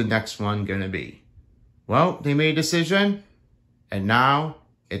who's the next one gonna be. Well, they made a decision, and now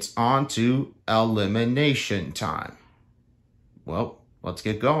it's on to elimination time. Well, let's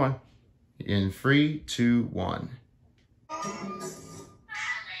get going. In 3, 2, 1.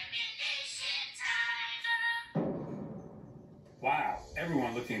 Wow,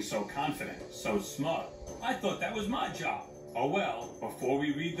 everyone looking so confident, so smug. I thought that was my job. Oh well, before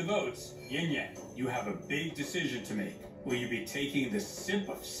we read the votes, Yin Yang, you have a big decision to make. Will you be taking the sip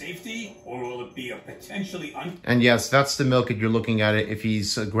of safety, or will it be a potentially And yes, that's the milk if you're looking at it, if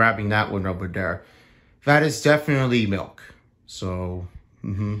he's grabbing that one over there. That is definitely milk. So,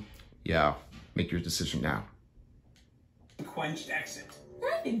 yeah, make your decision now. unquenched exit?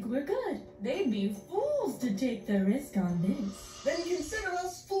 I think we're good. They'd be fools to take the risk on this. Then consider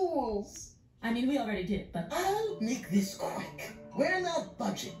us fools. I mean, we already did, but... I'll make this quick. We're not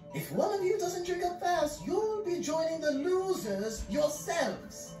budging. If one of you doesn't drink up fast, you'll be joining the losers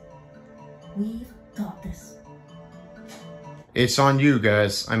yourselves. We've got this. It's on you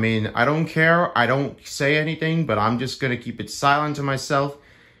guys. I mean, I don't care. I don't say anything, but I'm just going to keep it silent to myself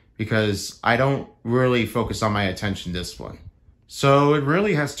because I don't really focus on my attention this one. So it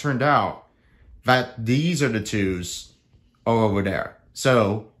really has turned out that these are the twos over there.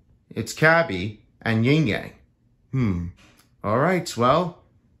 So it's Cabby and Yin Yang. All right, well,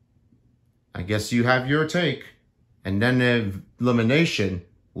 I guess you have your take. And then the elimination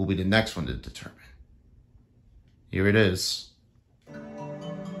will be the next one to determine. Here it is.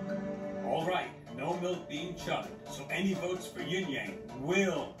 All right, no milk being chugged, so any votes for Yin Yang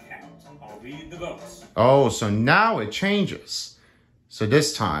will count. I'll read the votes. Oh, so now it changes. So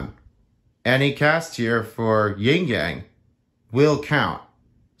this time, any cast here for Yin Yang will count.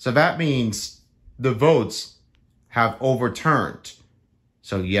 So that means the votes have overturned.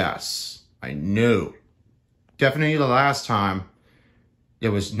 So yes, I knew. Definitely the last time it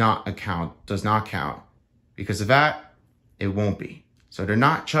was not a count, does not count. Because of that, it won't be. So they're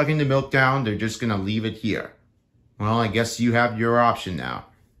not chugging the milk down, they're just gonna leave it here. Well, I guess you have your option now.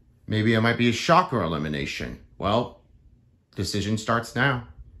 Maybe it might be a shocker elimination. Well, decision starts now.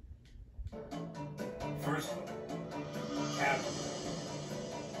 First vote, Cabby.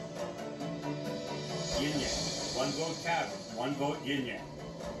 Yin Yang, 1 vote Cabby, 1 vote Yin Yang.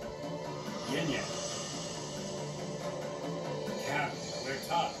 Yin Yang. Cabby, we're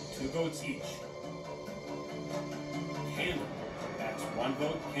tied, 2 votes each. Candle, that's 1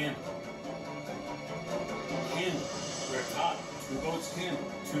 vote Candle. Candle, we're tied, 2 votes Candle,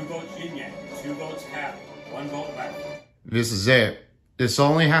 2 votes Yin Yang, 2 votes Cabby, 1 vote left. This is it. This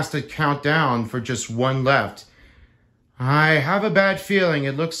only has to count down for just 1 left. I have a bad feeling.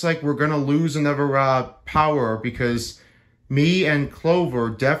 It looks like we're going to lose another power because me and Clover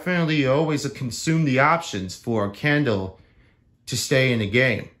definitely always consume the options for Candle to stay in the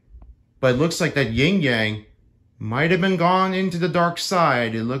game. But it looks like that Yin Yang might have been gone into the dark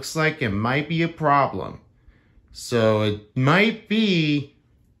side. It looks like it might be a problem. So it might be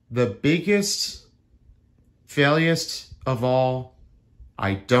the biggest, failest of all.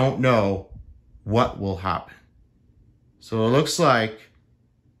 I don't know what will happen. So it looks like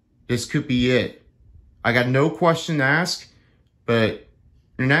this could be it. I got no question to ask, but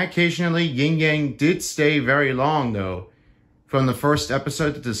occasionally Yin Yang did stay very long though, from the first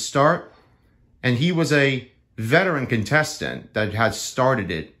episode to the start, and he was a veteran contestant that had started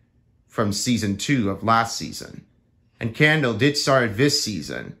it from season 2 of last season. And Candle did start this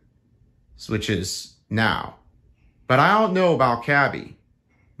season, which is now. But I don't know about Cabby.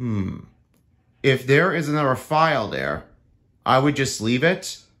 If there is another file there, I would just leave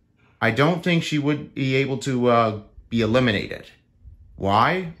it. I don't think she would be able to be eliminated.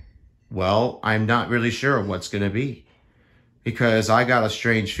 Why? Well, I'm not really sure what's going to be. Because I got a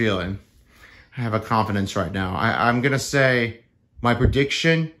strange feeling. I have a confidence right now. I'm going to say my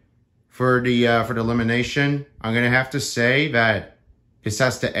prediction for the elimination. I'm going to have to say that this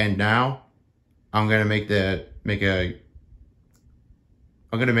has to end now. I'm going to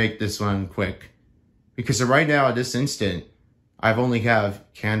I'm going to make this one quick. Because right now, at this instant, I've only have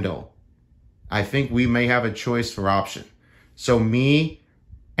Candle. I think we may have a choice for option. So me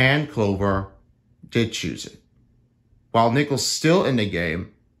and Clover did choose it. while Nickel's still in the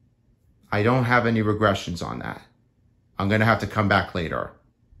game, I don't have any regressions on that. I'm going to have to come back later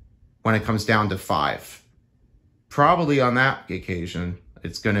when it comes down to 5. Probably on that occasion,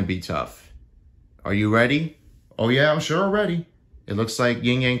 it's going to be tough. Are you ready? Oh yeah, I'm sure ready. It looks like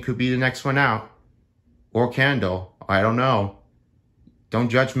Yin Yang could be the next one out. Or Candle. I don't know. Don't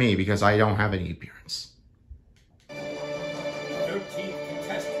judge me because I don't have any appearance. 13th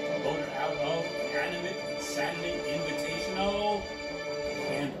contestant voted out of Inanimate Insanity Invitational.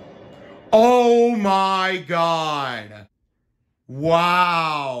 Candle. Oh my God.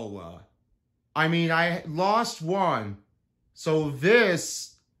 Wow. I mean, I lost one. So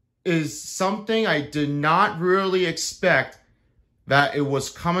this is something I did not really expect that it was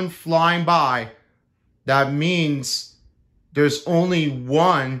coming flying by. That means there's only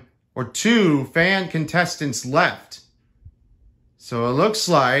 1 or 2 fan contestants left. So it looks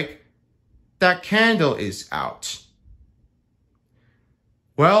like that Candle is out.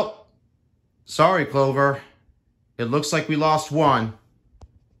 Well, sorry, Clover. It looks like we lost one.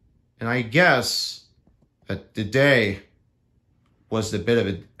 And I guess that the day was a bit of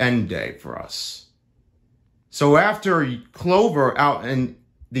an end day for us. So after Clover out in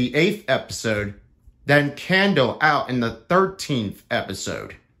the 8th episode, then Candle out in the 13th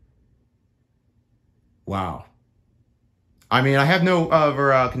episode. Wow. I mean, I have no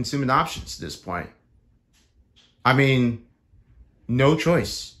other consuming options at this point. I mean, no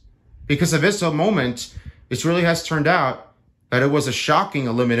choice. Because of this moment, it really has turned out that it was a shocking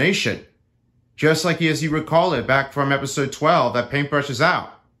elimination. Just like as you recall it back from episode 12, that Paintbrush is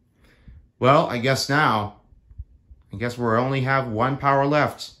out. Well, I guess we only have 1 power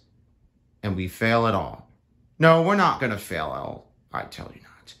left. And we fail it all. No, we're not going to fail at all. I tell you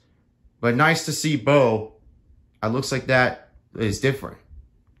not. But nice to see Bo. It looks like that is different.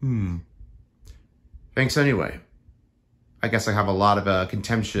 Thanks anyway. I guess I have a lot of a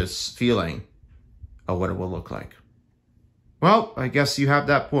contemptuous feeling of what it will look like. Well, I guess you have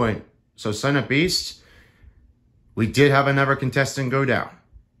that point. So Silent Beast, we did have another contestant go down.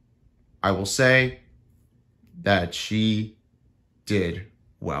 I will say that she did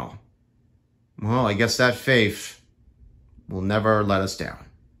well. Well, I guess that faith will never let us down.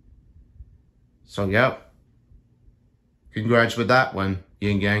 So, yep. Congrats with that one,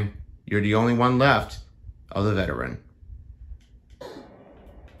 Yin Yang. You're the only one left of the veteran.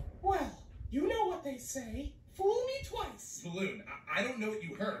 Well, you know what they say. Fool me twice. Balloon, I don't know what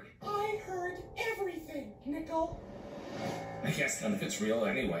you heard. I heard everything, Nickel. I guess none of it's real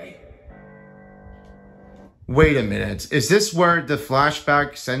anyway. Wait a minute. Is this where the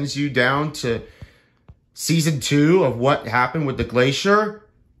flashback sends you down to season 2 of what happened with the glacier?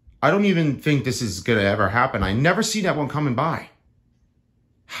 I don't even think this is going to ever happen. I never see that one coming by.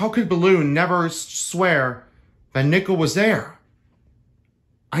 How could Balloon never swear that Nickel was there?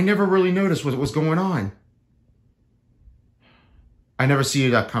 I never really noticed what was going on. I never see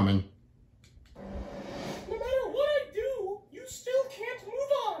that coming. No matter what I do, you still can't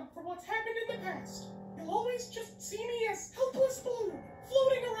move on from what's happened in the past. You'll always just see me as helpless Balloon,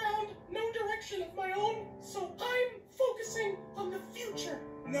 floating around, no direction of my own, so I'm focusing on the future.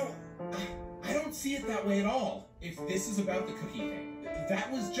 No, I don't see it that way at all. If this is about the cookie thing,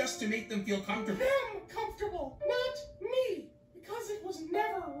 that was just to make them feel comfortable. Them comfortable, not me, because it was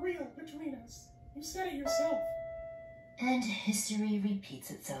never real between us. You said it yourself. And history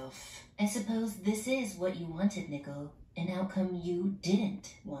repeats itself. I suppose this is what you wanted, Nickel. An outcome you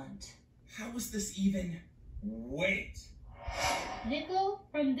didn't want. How was this even? Wait. Nickel,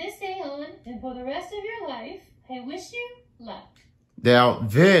 from this day on and for the rest of your life, I wish you luck. Now,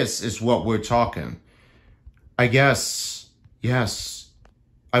 this is what we're talking. I guess, yes.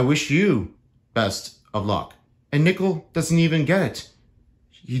 I wish you best of luck. And Nickel doesn't even get it.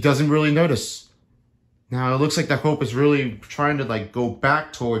 He doesn't really notice. Now, it looks like that hope is really trying to, go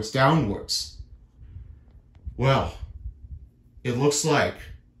back towards downwards. Well, it looks like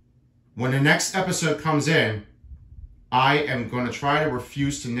when the next episode comes in, I am going to try to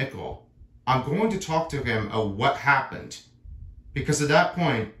refuse to Nickel. I'm going to talk to him of what happened. Because at that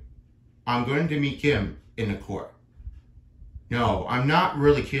point, I'm going to meet him in the court. No, I'm not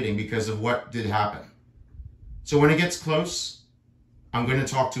really kidding because of what did happen. So when it gets close, I'm going to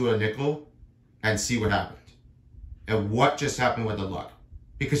talk to a Nickel and see what happened. And what just happened with the luck.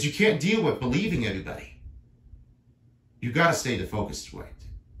 Because you can't deal with believing everybody. You got to stay the focused way.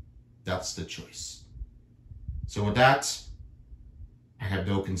 That's the choice. So with that, I have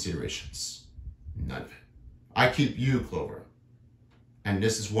no considerations. None of it. I keep you, Clover. And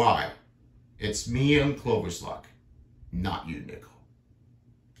this is why it's me and Clover's luck, not you, Nickel.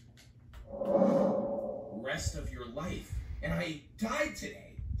 rest of your life. And I died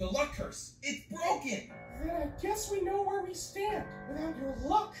today. The luck curse, it's broken. Then I guess we know where we stand without your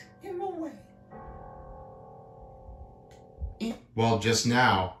luck in the way. Well, just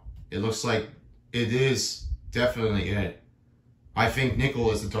now, it looks like it is definitely it. I think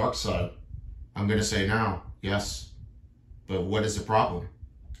Nickel is the dark side. I'm gonna say now, yes. But what is the problem?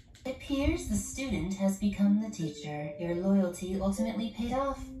 It appears the student has become the teacher. Your loyalty ultimately paid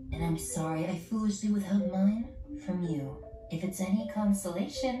off, and I'm sorry I foolishly withheld mine from you. If it's any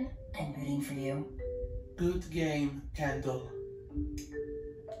consolation, I'm rooting for you. Good game, Candle.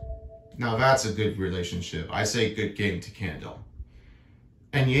 Now that's a good relationship. I say good game to Candle.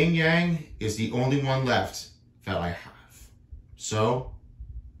 And Yin Yang is the only one left that I have. So,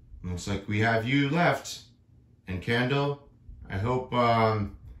 looks like we have you left. And Candle, I hope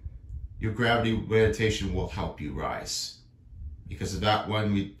your gravity meditation will help you rise. Because of that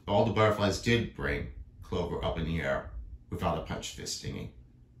one, all the butterflies did bring Clover up in the air without a punch fist thingy.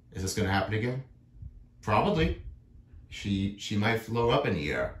 Is this going to happen again? Probably. She might float up in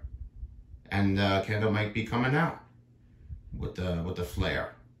the air. And Candle might be coming out with the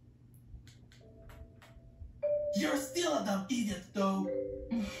flare. You're still a dumb idiot, though.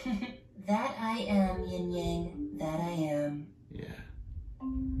 That I am, Yin Yang. That I am. Yeah.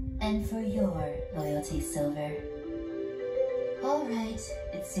 And for your loyalty, Silver. All right.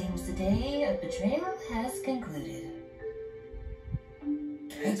 It seems the day of betrayal has concluded.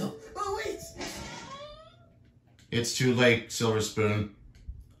 Candle, oh wait! It's too late, Silver Spoon.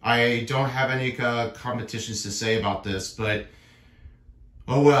 I don't have any competitions to say about this, but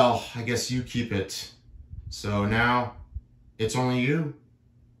oh well, I guess you keep it. So now, it's only you.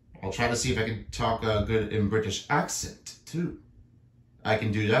 I'll try to see if I can talk good in British accent, too. I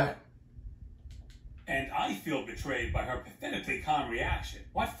can do that. And I feel betrayed by her pathetically calm reaction.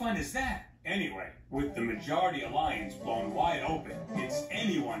 What fun is that? Anyway, with the majority alliance blown wide open, it's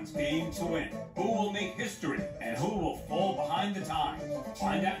anyone's game to win. Who will make history and who will fall behind the times?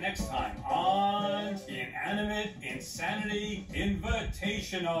 Find out next time on Inanimate Insanity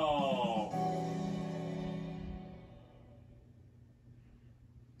Invitational.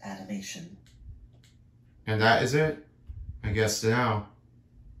 Animation. And that is it. I guess now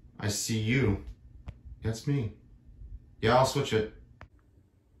I see you. That's me. Yeah, I'll switch it.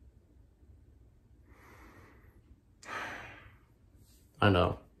 I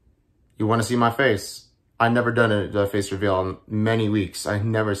know. You want to see my face? I've never done a face reveal in many weeks. I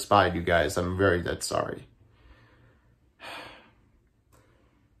never spied you guys. I'm very dead sorry.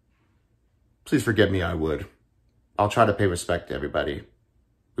 Please forgive me, I would. I'll try to pay respect to everybody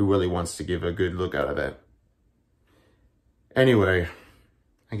who really wants to give a good look out of it. Anyway,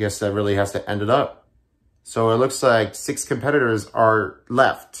 I guess that really has to end it up. So it looks like 6 competitors are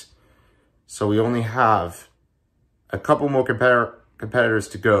left. So we only have a couple more competitors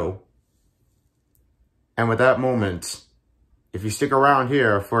to go. And with that moment, if you stick around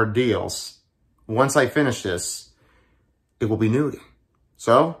here for deals, once I finish this, it will be new.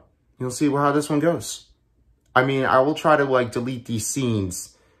 So you'll see how this one goes. I mean, I will try to delete these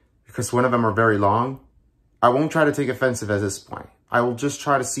scenes because one of them are very long. I won't try to take offensive at this point. I will just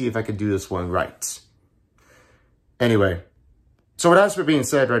try to see if I can do this one right. Anyway, so with that being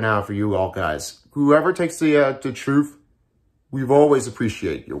said right now for you all guys, whoever takes the truth, we've always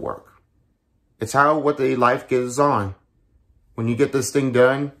appreciate your work. It's what the life goes on. When you get this thing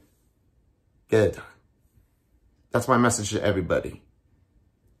done, get it done. That's my message to everybody.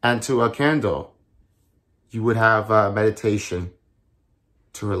 And to a Candle, you would have meditation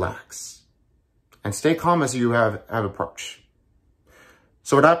to relax and stay calm as you have approach.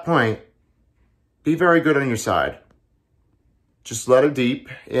 So at that point, be very good on your side. Just let it deep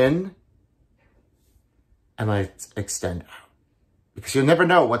in and let it extend out. Because you'll never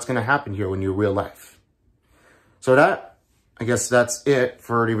know what's going to happen here when you're real life. So I guess that's it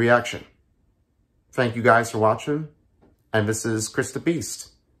for the reaction. Thank you guys for watching. And this is Chris the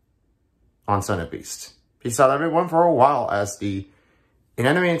Beast on Son of Beast. Peace out everyone for a while as the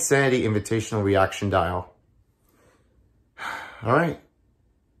Inanimate Insanity Invitational Reaction Dial. Alright.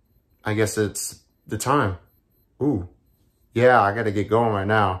 I guess it's the time. Ooh. Yeah, I gotta get going right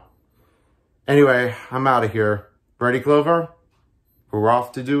now. Anyway, I'm out of here. Ready, Clover? We're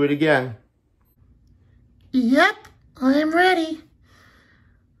off to do it again. Yep, I'm ready.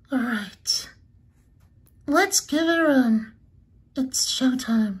 Alright. Let's give it a run. It's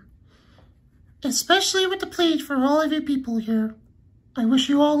showtime. Especially with the plea for all of you people here. I wish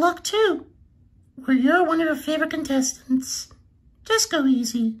you all luck too. Or you're one of your favorite contestants. Just go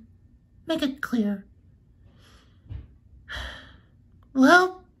easy. Make it clear.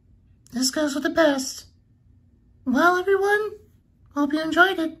 Well, this goes with the best. Well, everyone, hope you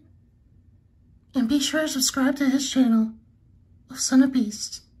enjoyed it. And be sure to subscribe to his channel of Son of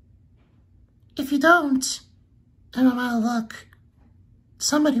Beast. If you don't, and I'm out of luck,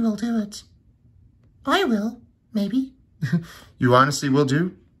 somebody will do it. I will, maybe. You honestly will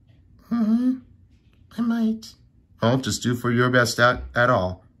do? Mm-hmm. I might. Well, just do for your best at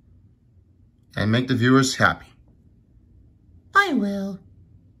all. And make the viewers happy. I will.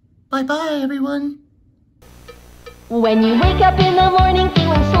 Bye-bye, everyone. When you wake up in the morning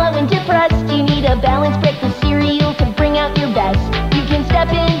feeling slow and depressed, you need a balanced breakfast cereal to bring out your best. You can step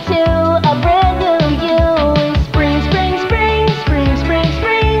into a brand new you. Spring, spring, spring, spring, spring,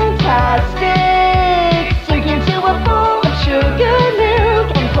 spring-tastic. Sink into a bowl of sugar,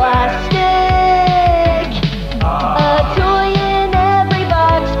 milk, and plastic. A toy in every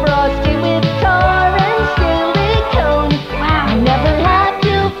box, frosted with tar and silicone. Wow, you never have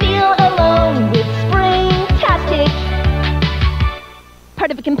to feel alone with Spring-tastic. Part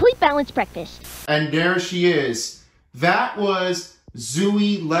of a complete balanced breakfast. And there she is. That was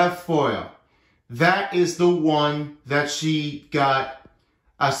Zoe Lefoyle. That is the one that she got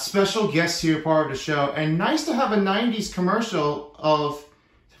a special guest here part of the show. And nice to have a 90s commercial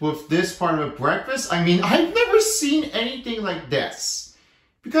with this part of a breakfast. I mean, I've never seen anything like this.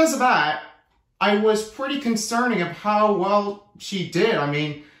 Because of that, I was pretty concerning of how well she did. I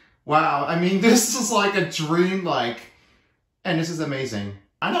mean, wow. I mean, this is like a dream, and this is amazing.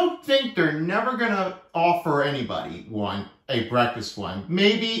 I don't think they're never gonna offer anybody a breakfast one.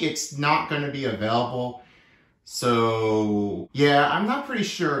 Maybe it's not gonna be available. So yeah, I'm not pretty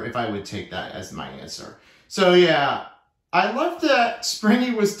sure if I would take that as my answer. So yeah, I love that Springy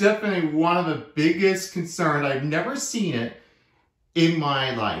was definitely one of the biggest concerns. I've never seen it in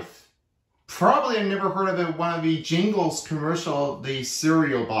my life. Probably I've never heard of it, one of the Jingles commercial, the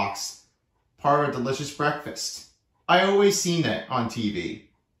cereal box, part of Delicious Breakfast. I always seen it on TV.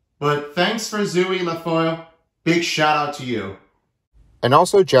 But thanks for Zoe Lefoyle. Big shout out to you. And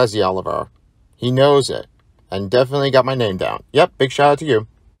also Jazzy Oliver. He knows it. And definitely got my name down. Yep, big shout out to you.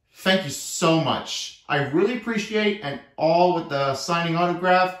 Thank you so much. I really appreciate and all with the signing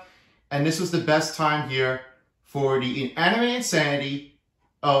autograph. And this was the best time here for the Inanimate Insanity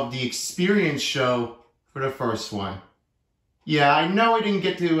of the Experience show for the first one. Yeah, I know I didn't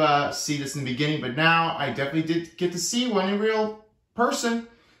get to see this in the beginning, but now I definitely did get to see one in real person.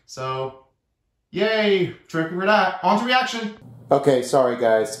 So, yay, terrific for that. On to reaction. Okay, sorry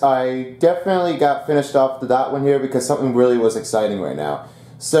guys. I definitely got finished off to that one here because something really was exciting right now.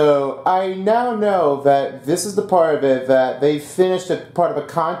 So, I now know that this is the part of it that they finished a part of a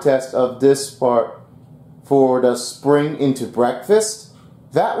contest of this part for the Spring into Breakfast.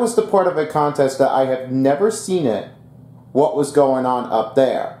 That was the part of a contest that I have never seen it, what was going on up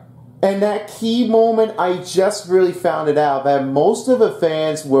there. And that key moment, I just really found it out that most of the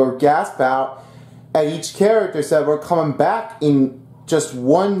fans were gasped out at each character that were coming back in just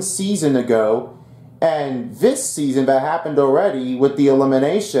one season ago. And this season that happened already with the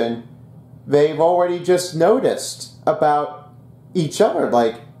elimination, they've already just noticed about each other,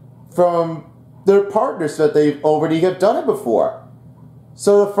 from their partners that they've already have done it before.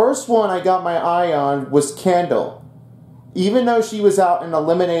 So the first one I got my eye on was Kendall. Even though she was out and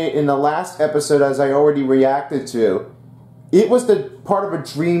eliminated in the last episode, as I already reacted to, it was the part of a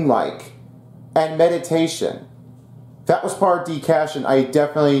dreamlike and meditation. That was part of decashin. I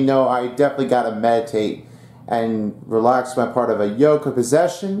definitely got to meditate and relax my part of a yoga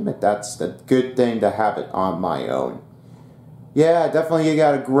possession, but that's a good thing to have it on my own. Yeah, definitely you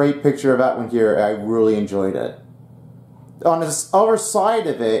got a great picture of that one here. I really enjoyed it. On the other side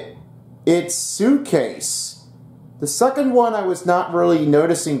of it, it's Suitcase. The second one I was not really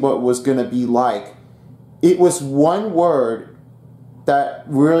noticing what it was going to be like. It was one word that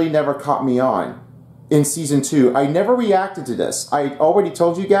really never caught me on in Season 2. I never reacted to this. I already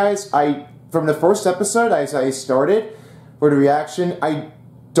told you guys, from the first episode as I started for the reaction, I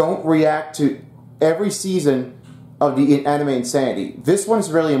don't react to every season of the Inanimate Insanity. This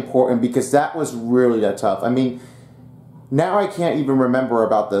one's really important because that was really that tough. I mean, now I can't even remember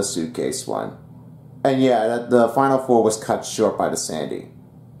about the Suitcase one. And yeah, the final four was cut short by the Sandy.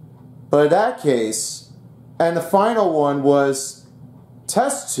 But in that case, and the final one was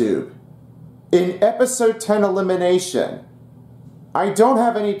Test Tube. In episode 10 Elimination, I don't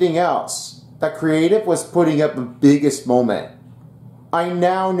have anything else. That Creative was putting up the biggest moment. I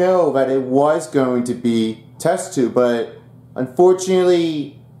now know that it was going to be Test Tube, but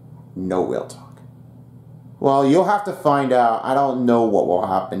unfortunately, no real talk. Well, you'll have to find out. I don't know what will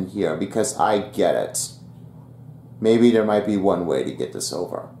happen here because I get it. Maybe there might be one way to get this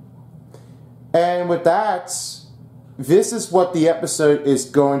over. And with that, this is what the episode is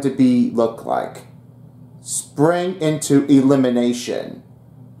going to look like. Spring into elimination.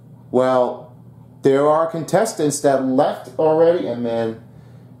 Well, there are contestants that left already, and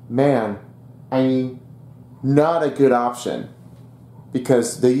man, I mean, not a good option.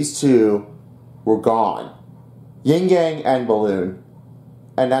 Because these two were gone. Yin Yang and Balloon.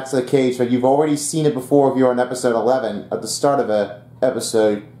 And that's the case, but you've already seen it before if you're on episode 11, at the start of an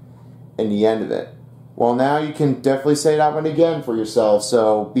episode and the end of it. Well, now you can definitely say that one again for yourself.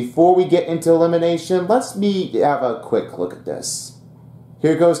 So before we get into elimination, let's have a quick look at this.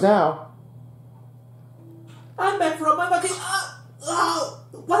 Here goes now. I'm back from my vacation.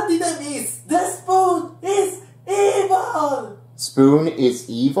 What did I miss? The spoon is evil! Spoon is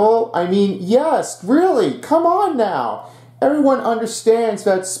evil? I mean, yes, really, come on now. Everyone understands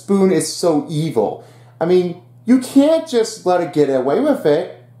that Spoon is so evil. I mean, you can't just let it get away with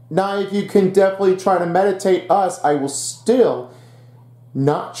it. Now, if you can definitely try to meditate us, I will still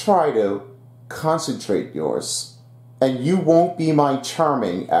not try to concentrate yours. And you won't be my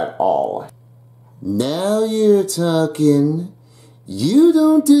charming at all. Now you're talking. You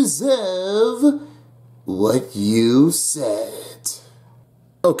don't deserve what you said.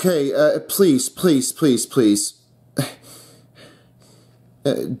 Okay, please.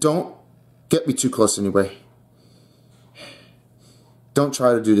 Don't get me too close anyway. Don't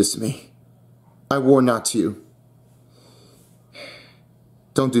try to do this to me. I warn not to you.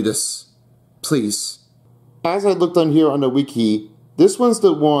 Don't do this. Please. As I looked on here on the wiki, this one's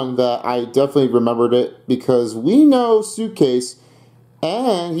the one that I definitely remembered it because we know Suitcase,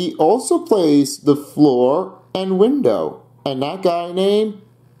 and he also plays the floor and window. And that guy name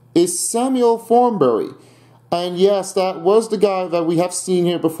is Samuel Thornberry. And yes, that was the guy that we have seen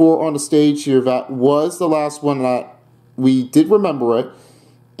here before on the stage here. That was the last one that we did remember it.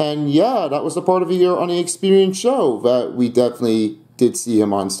 And yeah, that was the part of the year on the Experience show that we definitely did see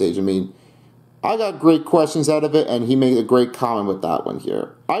him on stage. I mean, I got great questions out of it, and he made a great comment with that one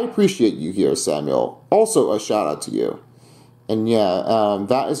here. I appreciate you here, Samuel. Also, a shout out to you. And yeah,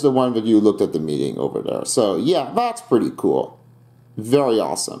 that is the one that you looked at the meeting over there. So yeah, that's pretty cool. Very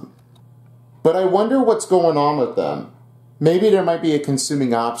awesome. But I wonder what's going on with them. Maybe there might be a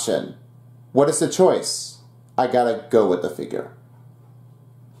consuming option. What is the choice? I gotta go with the figure.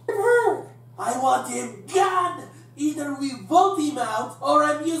 I want him gone! Either we vote him out, or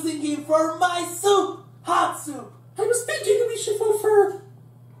I'm using him for my soup! Hot soup! I was thinking we should vote for...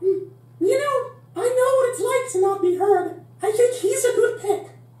 You know, I know what it's like to not be heard. I think he's a good pick.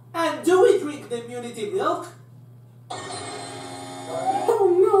 And do we drink the immunity milk? Oh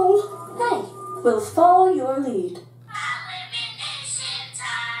no! Hey, we'll follow your lead.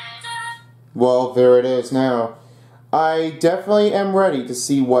 Well, there it is now. I definitely am ready to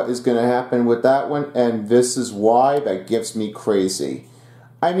see what is going to happen with that one, and this is why that gets me crazy.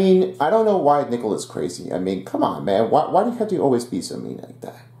 I mean, I don't know why Nickel is crazy. I mean, come on, man. Why do you have to always be so mean like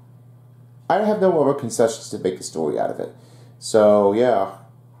that? I have no other concessions to make a story out of it. So, yeah.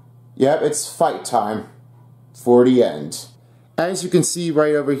 Yep, it's fight time for the end. As you can see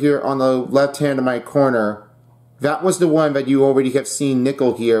right over here on the left hand of my corner, that was the one that you already have seen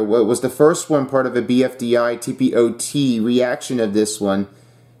Nickel here. It was the first one part of a BFDI TPOT reaction of this one.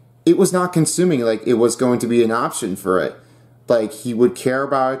 It was not consuming like it was going to be an option for it. Like, he would care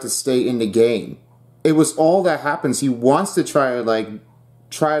about it to stay in the game. It was all that happens. He wants to try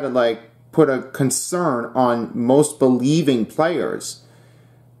to put a concern on most believing players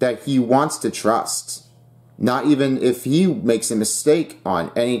that he wants to trust. Not even if he makes a mistake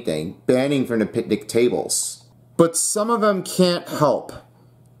on anything, banning from the picnic tables. But some of them can't help.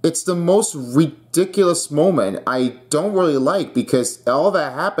 It's the most ridiculous moment I don't really like because all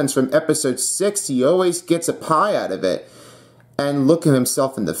that happens from episode 6, he always gets a pie out of it. And look at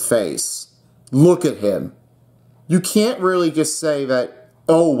himself in the face. Look at him. You can't really just say that,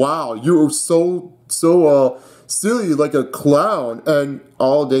 oh wow, you're so silly, like a clown, and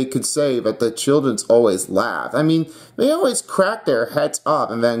all they could say, but the children's always laugh. I mean, they always crack their heads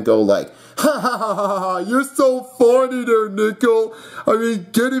up and then go like, ha ha ha ha ha, you're so funny there, Nickel. I mean,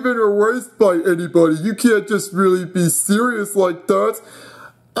 get even erased by anybody. You can't just really be serious like that.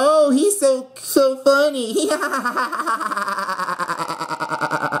 Oh, he's so funny.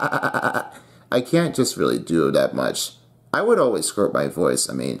 I can't just really do that much. I would always squirt my voice.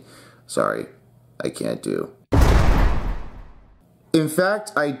 I mean, sorry, I can't do. In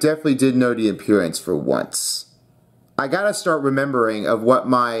fact, I definitely did know the appearance for once. I gotta start remembering of what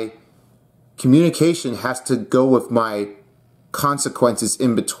my communication has to go with my consequences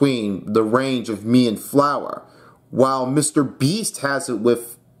in between the range of me and Flower. While Mr. Beast has it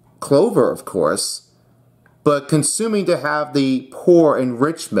with Clover, of course. but consuming to have the poor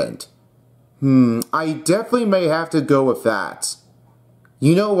enrichment. I definitely may have to go with that.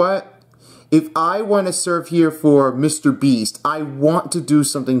 You know what? If I want to serve here for Mr. Beast, I want to do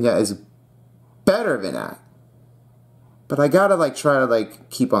something that is better than that. But I gotta try to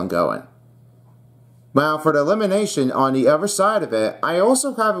keep on going. Now for the elimination on the other side of it, I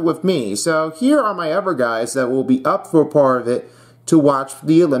also have it with me. So here are my other guys that will be up for part of it to watch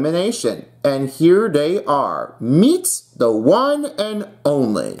the elimination. And here they are. Meet the one and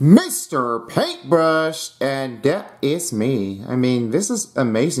only Mr. Paintbrush. And that is me. I mean, this is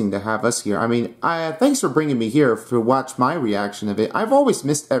amazing to have us here. I mean, thanks for bringing me here to watch my reaction of it. I've always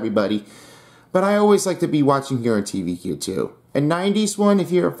missed everybody, but I always like to be watching here on TV here too. A 90s one,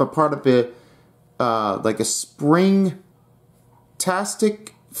 if you're a part of it, like a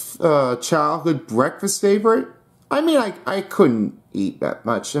spring-tastic childhood breakfast favorite. I mean, I couldn't eat that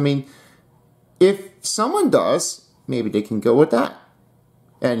much. I mean, if someone does, maybe they can go with that.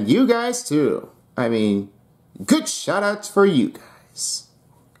 And you guys too. I mean, good shout-outs for you guys.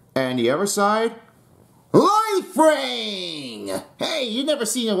 And the other side, Life Ring! Hey, you never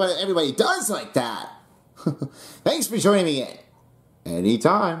seen what everybody does like that. Thanks for joining me in.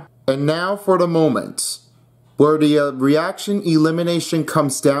 Anytime. And now for the moment where the reaction elimination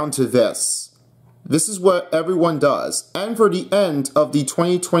comes down to this. This is what everyone does. And for the end of the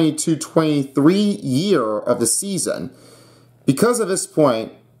 2022-23 year of the season, because of this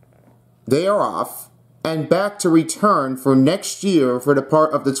point, they are off and back to return for next year for the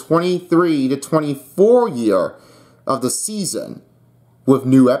part of the 23-24 year of the season with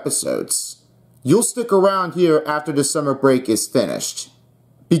new episodes. You'll stick around here after the summer break is finished,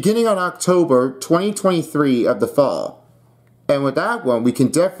 beginning on October 2023 of the fall. And with that one, we can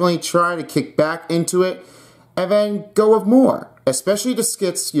definitely try to kick back into it and then go with more. Especially the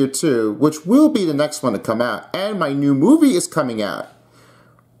skits here too, which will be the next one to come out. And my new movie is coming out.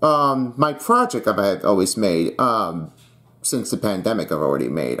 My project I've always made, since the pandemic I've already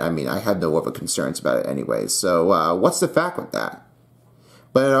made. I mean, I had no other concerns about it anyway. So what's the fact with that?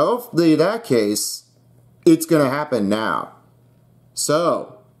 But hopefully in that case, it's going to happen now.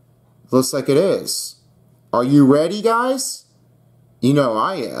 So, looks like it is. Are you ready, guys? You know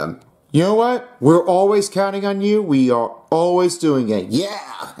I am. You know what? We're always counting on you. We are always doing it.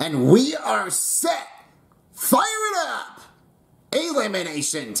 Yeah, and we are set. Fire it up!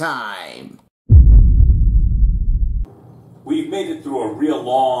 Elimination time! We've made it through a real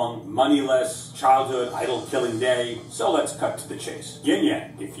long, moneyless, childhood idol-killing day, so let's cut to the chase. Yin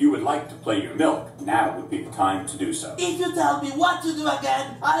Yang, if you would like to play your milk, now would be the time to do so. If you tell me what to do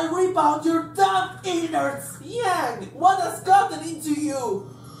again, I'll rip out your dumb innards! Yang, what has gotten into you?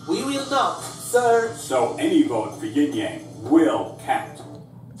 We will not, sir. So any vote for Yin Yang will count.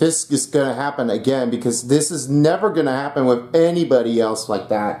 This is going to happen again because this is never going to happen with anybody else like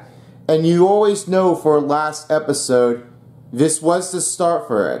that. And you always know for last episode, this was the start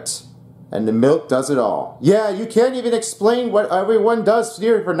for it. And the milk does it all. Yeah, you can't even explain what everyone does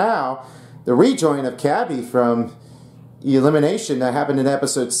here for now. The rejoin of Cabby from elimination that happened in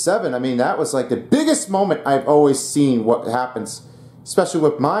episode 7. I mean, that was like the biggest moment I've always seen what happens. Especially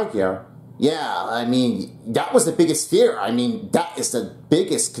with my gear. Yeah, I mean, that was the biggest fear. I mean, that is the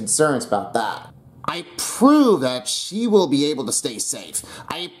biggest concerns about that. I prove that she will be able to stay safe.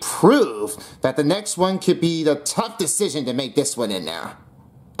 I prove that the next one could be the tough decision to make this one in there.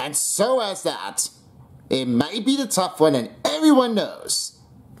 And so as that, it might be the tough one and everyone knows.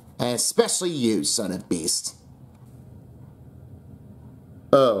 And especially you, son of beast.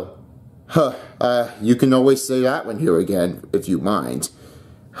 Oh. You can always say that one here again, if you mind.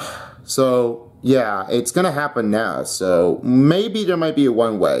 So, yeah, it's gonna happen now, so maybe there might be a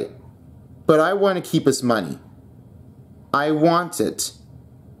one way. But I want to keep his money. I want it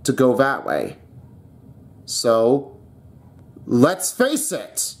to go that way. So, let's face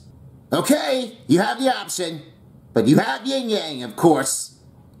it. Okay, you have the option. But you have Yin Yang, of course.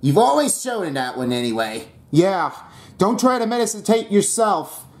 You've always shown in that one anyway. Yeah, don't try to meditate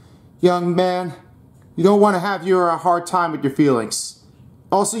yourself, young man. You don't want to have your hard time with your feelings.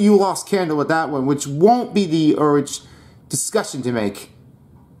 Also, you lost Candle with that one, which won't be the urge discussion to make.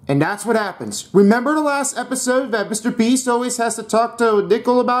 And that's what happens. Remember the last episode that Mr. Beast always has to talk to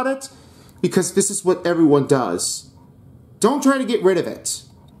Nickel about it? Because this is what everyone does. Don't try to get rid of it.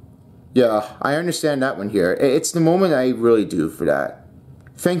 Yeah, I understand that one here. It's the moment I really do for that.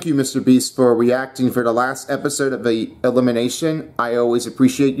 Thank you, Mr. Beast, for reacting for the last episode of the elimination. I always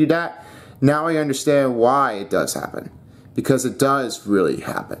appreciate you that. Now I understand why it does happen. Because it does really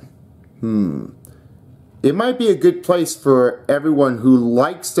happen. it might be a good place for everyone who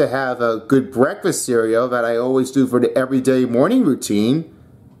likes to have a good breakfast cereal that I always do for the everyday morning routine.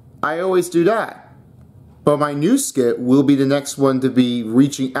 I always do that. But my new skit will be the next one to be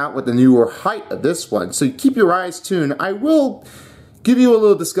reaching out with the newer height of this one. So keep your eyes tuned. I will give you a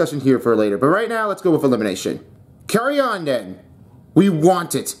little discussion here for later. But right now, let's go with elimination. Carry on then. We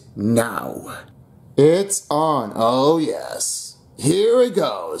want it now. It's on. Oh yes. Here it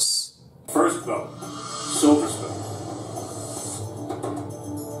goes. First vote, Silver Spoon.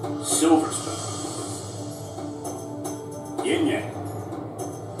 Silver Spoon. Yin Yang.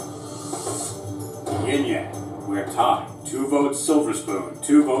 Yin Yang. We're tied. 2 votes Silver Spoon,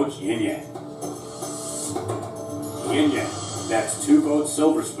 2 votes Yin Yang. Yin Yang. That's 2 votes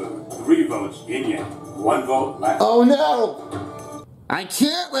Silver Spoon, 3 votes Yin Yang. 1 vote left. Oh no! I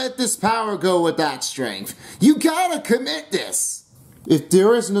can't let this power go with that strength. You gotta commit this. If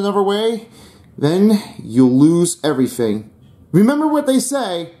there isn't another way, then you'll lose everything. Remember what they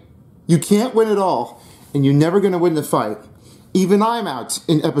say, you can't win it all, and you're never gonna win the fight. Even I'm out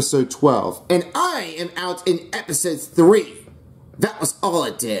in episode 12, and I am out in episode 3. That was all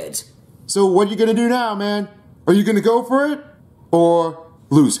it did. So what are you gonna do now, man? Are you gonna go for it, or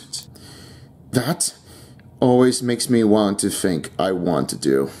lose it? That always makes me want to think I want to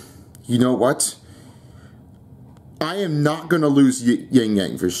do. You know what? I am not gonna lose Yin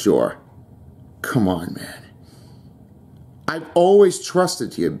Yang for sure. Come on, man. I've always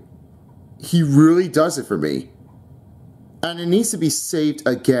trusted him. He really does it for me. And it needs to be saved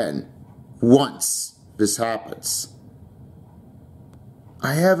again, once this happens.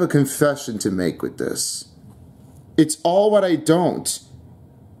 I have a confession to make with this. It's all what I don't.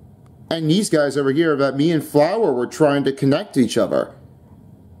 And these guys over here, that me and Flower were trying to connect to each other.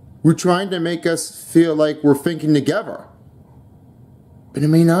 We're trying to make us feel like we're thinking together. But it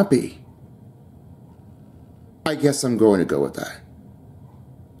may not be. I guess I'm going to go with that.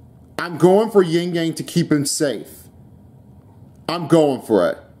 I'm going for Yin Yang to keep him safe. I'm going for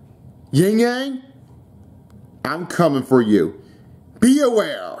it. Yin Yang, I'm coming for you. Be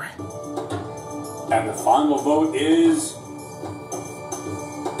aware. And the final vote is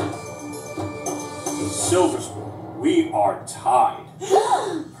Silver Spoon. We are tied.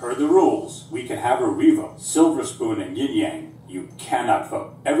 Per the rules, we can have a revote. Silver Spoon and Yin Yang, you cannot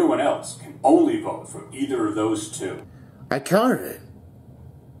vote. Everyone else can only vote for either of those 2. I counted it.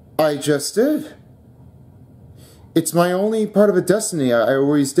 I just did. It's my only part of a destiny I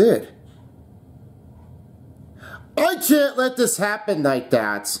always did. I can't let this happen like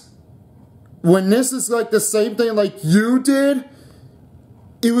that. When this is like the same thing like you did,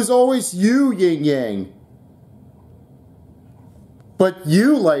 it was always you, Yin Yang. But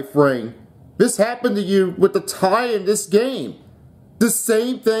you, Life Ring, this happened to you with the tie in this game. The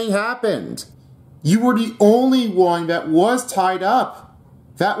same thing happened. You were the only one that was tied up.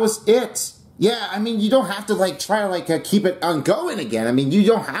 That was it. Yeah, I mean, you don't have to try to keep it ongoing again. I mean, you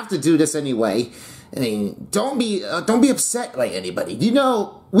don't have to do this anyway. I mean, don't be upset by anybody. You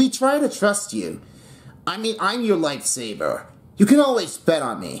know, we try to trust you. I mean, I'm your lifesaver. You can always bet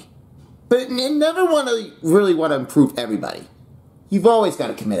on me. But you never really want to improve everybody. You've always got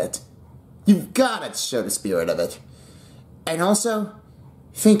to commit it. You've got to show the spirit of it. And also,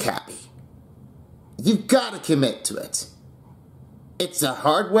 think happy. You've got to commit to it. It's a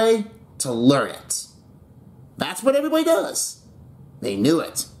hard way to learn it. That's what everybody does. They knew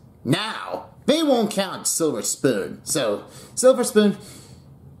it. Now, they won't count Silver Spoon. So, Silver Spoon,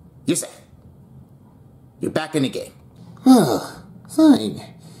 you're safe. You're back in the game. Oh, fine.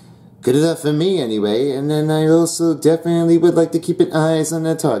 Good enough for me anyway, and then I also definitely would like to keep an eyes on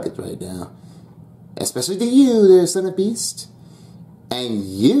that target right now. Especially to you there, son of beast. And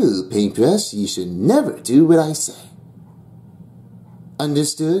you, Paintbrush, you should never do what I say.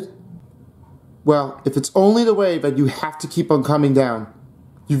 Understood? Well, if it's only the way that you have to keep on coming down,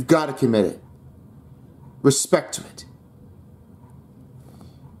 you've got to commit it. Respect to it.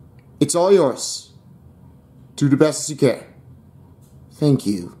 It's all yours. Do the best as you can. Thank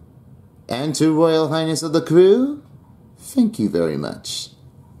you. And to Royal Highness of the crew, thank you very much.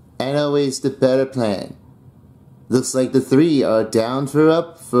 And always the better plan. Looks like the 3 are down for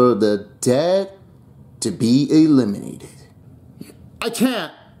the dead to be eliminated. I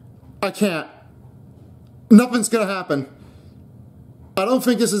can't. Nothing's gonna happen. I don't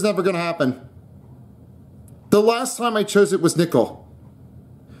think this is ever gonna happen. The last time I chose it was Nickel.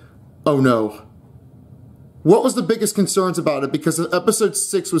 Oh no. What was the biggest concerns about it? Because episode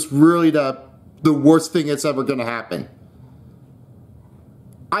 6 was really the worst thing that's ever gonna happen.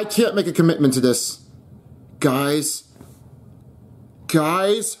 I can't make a commitment to this. Guys,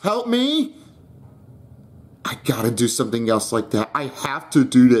 help me. I gotta do something else like that. I have to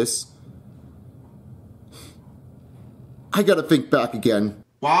do this. I gotta think back again.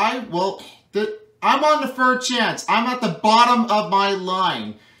 Why? Well, I'm on the third chance. I'm at the bottom of my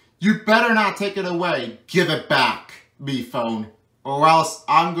line. You better not take it away. Give it back, me phone. Or else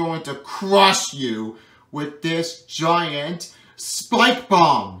I'm going to crush you with this giant spike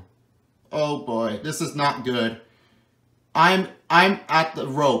bomb. Oh boy, this is not good. I'm at the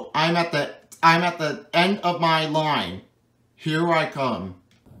rope. I'm at the end of my line. Here I come.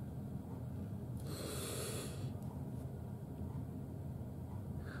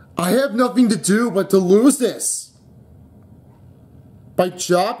 I have nothing to do but to lose this. My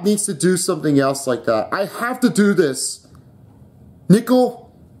job needs to do something else like that. I have to do this.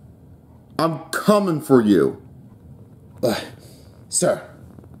 Nickel, I'm coming for you. Sir,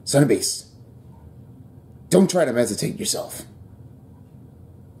 son of Beast, don't try to meditate yourself.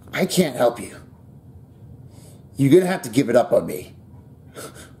 I can't help you. You're gonna have to give it up on me.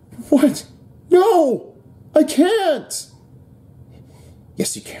 What? No, I can't.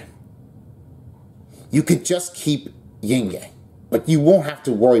 Yes, you can. You could just keep Yin Yang, but you won't have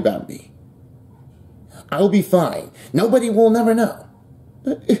to worry about me. I'll be fine. Nobody will never know.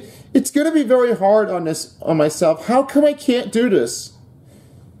 It's gonna be very hard on myself. How come I can't do this?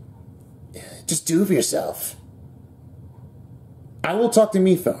 Just do it for yourself. I will talk to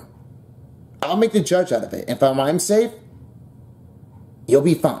Mifone. I'll make the judge out of it. If I'm safe, you'll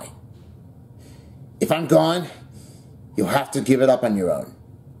be fine. If I'm gone, you'll have to give it up on your own.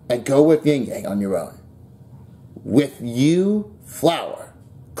 And go with Yin Yang on your own. With you, Flower,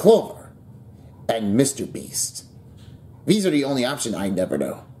 Clover, and Mr. Beast. These are the only options I never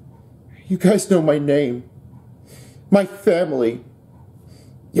know. You guys know my name. My family.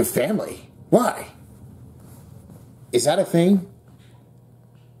 Your family? Why? Is that a thing?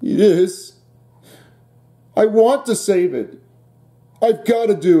 It is. I want to save it. I've got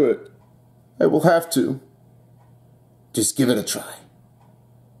to do it. I will have to. Just give it a try.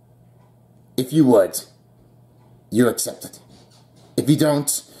 If you would, you're accepted. If you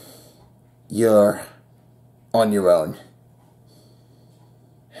don't, you're on your own.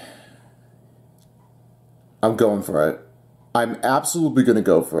 I'm going for it. I'm absolutely going to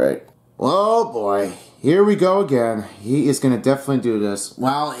go for it. Oh boy, here we go again. He is going to definitely do this.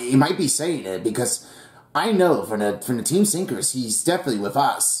 Well, he might be saying it because I know from the Team Sinkers, he's definitely with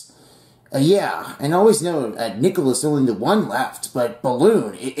us. Yeah, and I always know Nickel is only the one left, but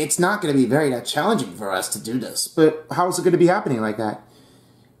Balloon, it's not going to be very that challenging for us to do this. But how is it going to be happening like that?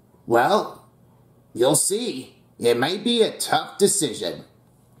 Well, you'll see. It might be a tough decision.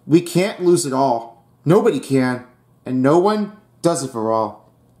 We can't lose it all. Nobody can. And no one does it for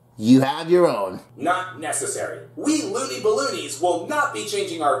all. You have your own. Not necessary. We Loony Balloonies will not be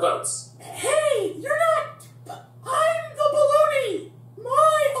changing our votes. Hey, you're not... I'm the Balloonie!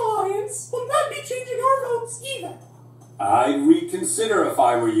 My audience will not be changing our votes either. I'd reconsider if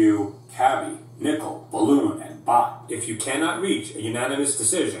I were you. Cabby, Nickel, Balloon, and Bot. If you cannot reach a unanimous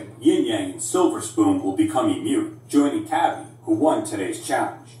decision, Yin Yang and Silver Spoon will become immune, joining Cabby, who won today's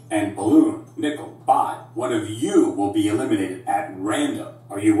challenge. And Balloon, Nickel, Bot, one of you will be eliminated at random.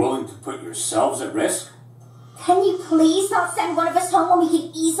 Are you willing to put yourselves at risk? Can you please not send one of us home when we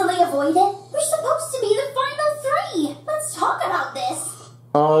can easily avoid it? We're supposed to be the final 3. Let's talk about this.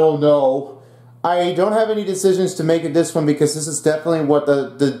 Oh no. I don't have any decisions to make in this one because this is definitely what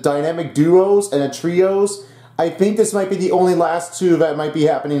the dynamic duos and the trios. I think this might be the only last 2 that might be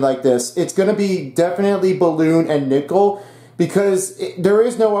happening like this. It's going to be definitely Balloon and Nickel because there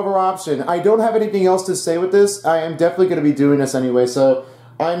is no other option. I don't have anything else to say with this. I am definitely going to be doing this anyway, so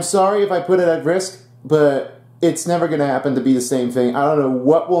I'm sorry if I put it at risk, but it's never going to happen to be the same thing. I don't know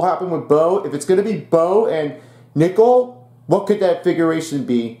what will happen with Bo. If it's going to be Bo and Nickel, what could that figuration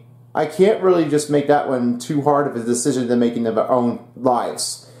be? I can't really just make that one too hard of a decision to making their own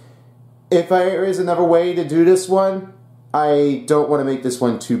lives. If there is another way to do this one, I don't want to make this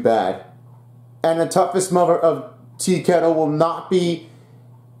one too bad. And the toughest mother of Tea Kettle will not be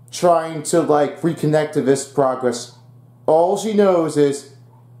trying to reconnect to this progress. All she knows is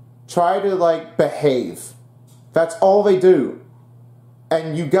try to behave. That's all they do.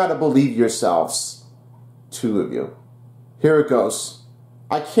 And you gotta believe yourselves. 2 of you. Here it goes.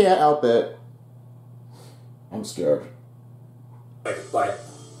 I can't help it. I'm scared. But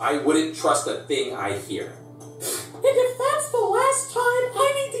I wouldn't trust a thing I hear. And if that's the last time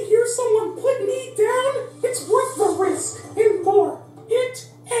I need to hear someone put me down, it's worth the risk and more. It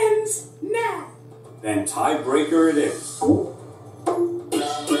ends now. Then tiebreaker it is.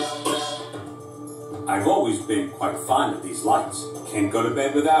 I've always been quite fond of these lights. Can't go to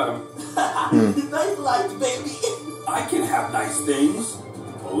bed without them. Nice light, baby. I can have nice things.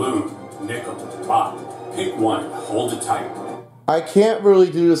 Balloon, nickel, pop. Pick one and hold it tight. I can't really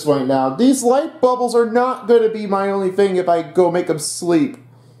do this right now. These light bubbles are not going to be my only thing if I go make them sleep.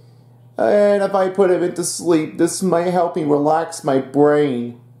 And if I put him into sleep, this might help me relax my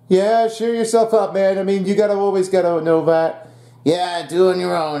brain. Yeah, cheer yourself up, man. I mean, you always gotta know that. Yeah, do on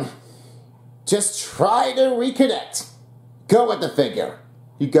your own. Just try to reconnect. Go with the figure.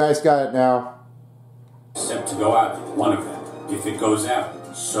 You guys got it now. Except to go out with one of them. If it goes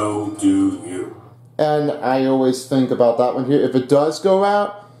out, so do you. And I always think about that one here. If it does go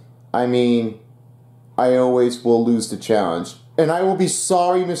out, I mean, I always will lose the challenge. And I will be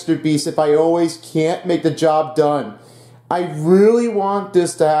sorry, Mr. Beast, if I always can't make the job done. I really want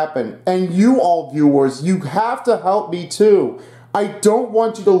this to happen. And you all viewers, you have to help me too. I don't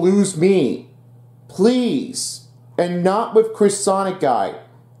want you to lose me. Please. And not with Chris Sonic Guy.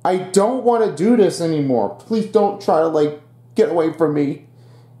 I don't want to do this anymore. Please don't try to, get away from me.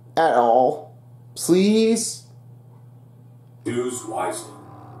 At all. Please. Choose wisely.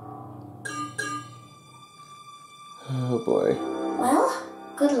 Oh boy. Well,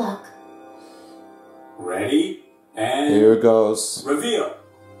 good luck. Ready? And here it goes. Reveal.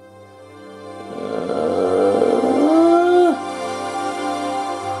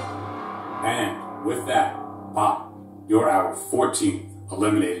 And with that, Bot, you're our 14th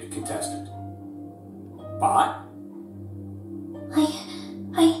eliminated contestant. Bot?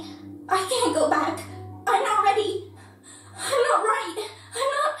 I can't go back. I'm not ready. I'm not right. I'm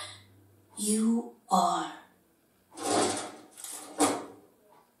not... You are.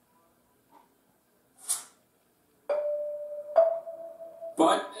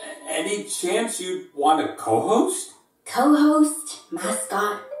 But any chance you'd want to co-host? Co-host?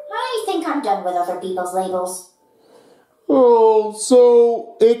 Mascot? I think I'm done with other people's labels. Oh,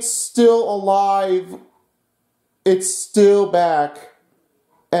 so it's still alive. It's still back.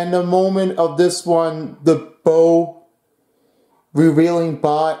 And the moment of this one, the bow revealing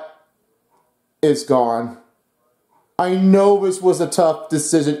Bot is gone. I know this was a tough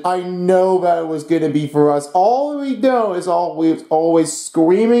decision. I know that it was going to be for us. All we know is always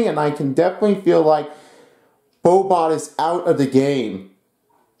screaming, and I can definitely feel like Bobot is out of the game.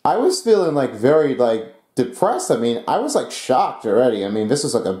 I was feeling very depressed. I mean, I was shocked already. I mean, this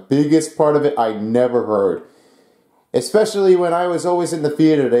was the biggest part of it I never heard. Especially when I was always in the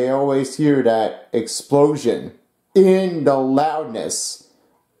theater, they always hear that explosion in the loudness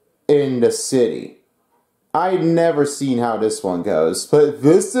in the city. I've never seen how this one goes, but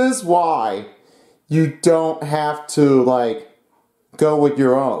this is why you don't have to, go with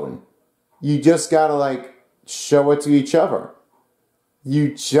your own. You just gotta, show it to each other.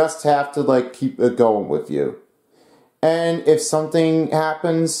 You just have to, keep it going with you. And if something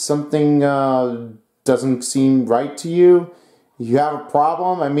happens, something doesn't seem right to you, you have a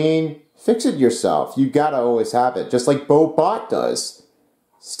problem, I mean, fix it yourself. You gotta always have it, just like Bobot does.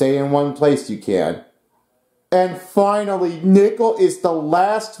 Stay in one place you can. And finally, Nickel is the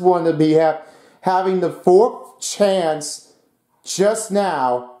last one to be having the 4th chance just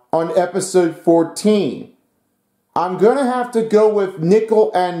now on episode 14. I'm going to have to go with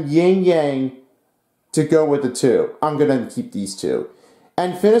Nickel and Yin Yang to go with the 2. I'm going to keep these 2.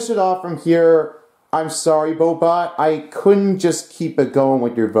 And finish it off from here. I'm sorry, Bobot. I couldn't just keep it going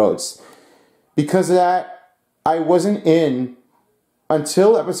with your votes. Because of that, I wasn't in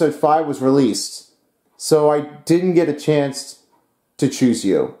until episode 5 was released. So I didn't get a chance to choose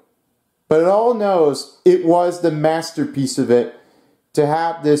you. But it all knows it was the masterpiece of it to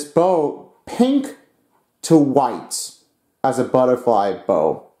have this bow pink to white as a butterfly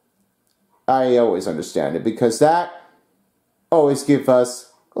bow. I always understand it because that always gives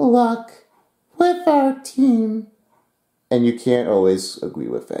us luck with our team. And you can't always agree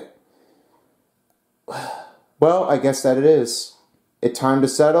with it. Well, I guess that it is. It's time to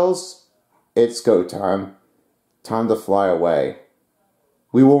settles. It's go time. Time to fly away.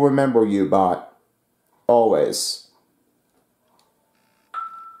 We will remember you, Bot. Always.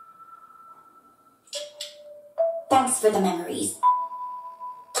 Thanks for the memories.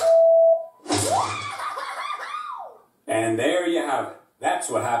 And there you have it. That's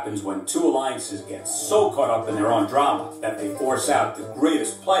what happens when 2 alliances get so caught up in their own drama that they force out the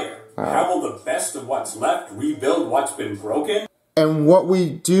greatest player. How will the best of what's left rebuild what's been broken? And what we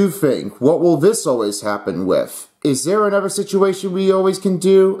do think, what will this always happen with? Is there another situation we always can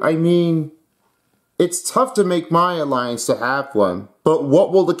do? I mean, it's tough to make my alliance to have one, but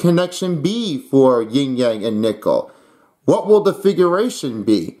what will the connection be for Yin Yang and Nickel? What will the figuration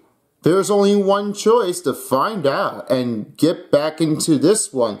be? There's only one choice to find out and get back into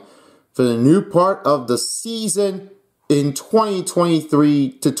this one for the new part of the season in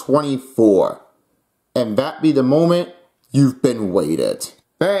 2023 to 24. And that be the moment you've been waited.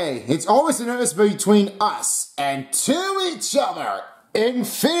 Hey, it's always an honest between us and to each other,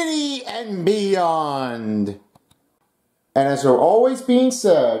 infinity and beyond. And as are always being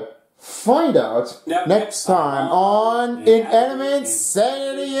said, find out next time on Inanimate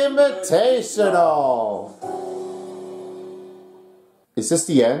Insanity Invitational. Is this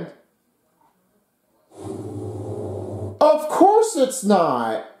the end? Of course it's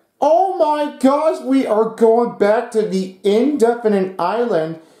not! Oh my gosh, we are going back to the indefinite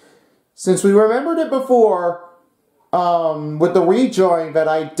island. Since we remembered it before, with the rejoin that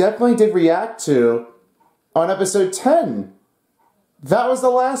I definitely did react to on episode 10. That was the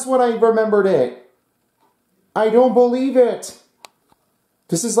last one I remembered it. I don't believe it.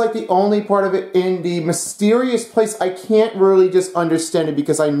 This is like the only part of it in the mysterious place. I can't really just understand it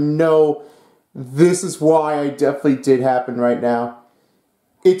because I know this is why I definitely did happen right now.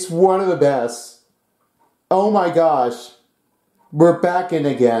 It's one of the best. Oh my gosh. We're back in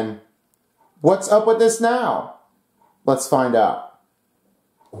again. What's up with this now? Let's find out.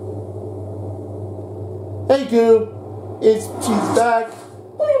 Hey Goo. She's back.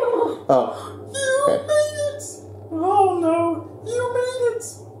 Oh. You made it! Oh no, you made it!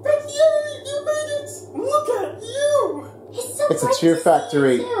 But yay, you made it! Look at you! It's a cheer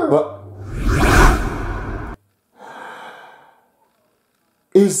factory. What?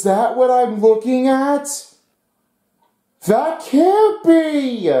 Is that what I'm looking at? That can't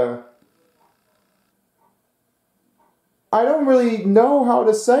be! I don't really know how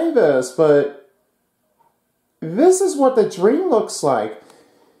to say this, but this is what the dream looks like.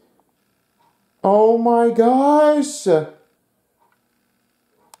 Oh my gosh!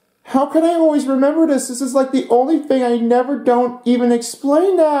 How can I always remember this? This is like the only thing I never don't even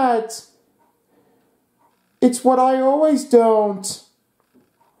explain that. It's what I always don't.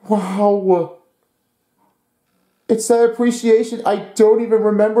 Wow. It's that appreciation. I don't even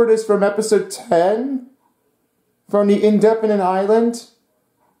remember this from episode 10. From the indefinite island.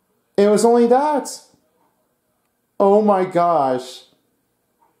 It was only that. Oh my gosh.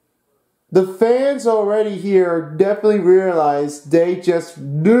 The fans already here definitely realized they just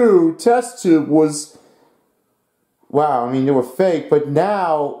knew test tube was... Wow, I mean, they were fake, but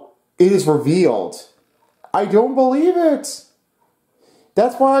now it is revealed. I don't believe it.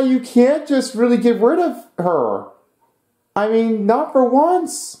 That's why you can't just really get rid of her. I mean, not for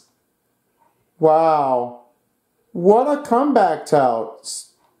once. Wow. What a comeback tout.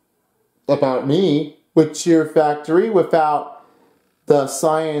 About me. With Cheer Factory. Without the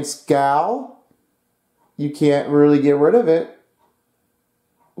science gal. You can't really get rid of it.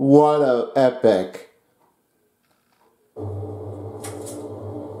 What a epic.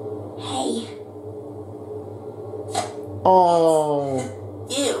 Hey. Oh.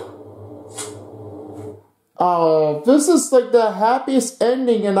 You. Oh, this is like the happiest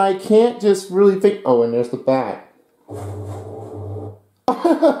ending and I can't just really think... Oh, and there's the bat.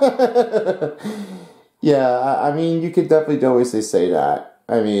 Yeah, I mean, you could definitely always say that.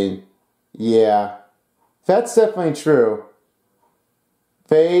 I mean, yeah. That's definitely true.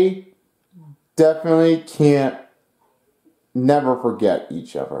 They definitely can't never forget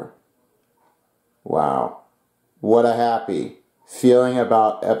each other. Wow. What a happy feeling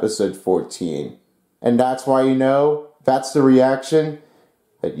about episode 14. And that's why you know, that's the reaction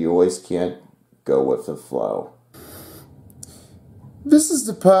that you always can't go with the flow. This is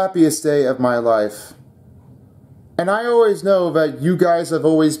the happiest day of my life. And I always know that you guys have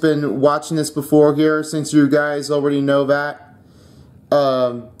always been watching this before here, since you guys already know that.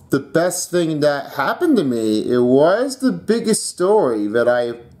 The best thing that happened to me, it was the biggest story that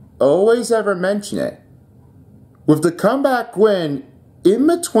I've always ever mentioned it. With the comeback win in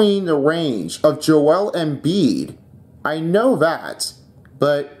between the range of Joel Embiid, I know that,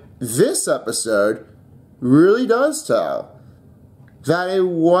 but this episode really does tell that it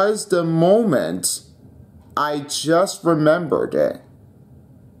was the moment I just remembered it.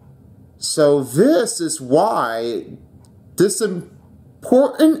 So this is why this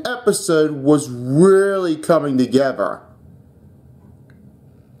important episode was really coming together.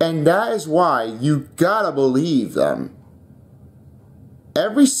 And that is why you gotta believe them.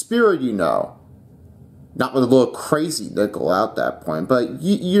 Every spirit you know, not with a little crazy nickel at that point, but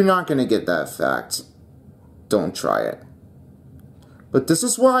you're not gonna get that fact. Don't try it. But this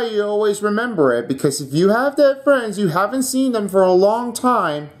is why you always remember it, because if you have dead friends, you haven't seen them for a long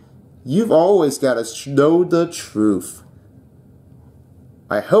time, you've always got to know the truth.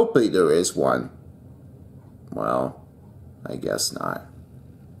 I hope there is one. Well, I guess not.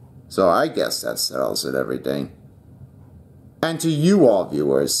 So I guess that settles it, everything. And to you all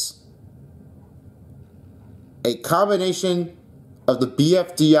viewers, a combination of the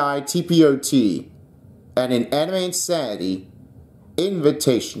BFDI TPOT and an Anime Insanity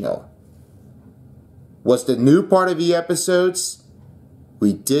Invitational was the new part of the episodes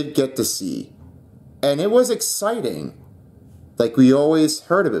we did get to see. And it was exciting, like we always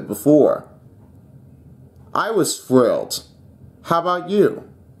heard of it before. I was thrilled. How about you?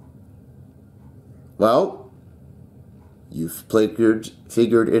 Well, you've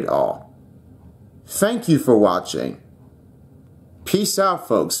figured it all. Thank you for watching. Peace out,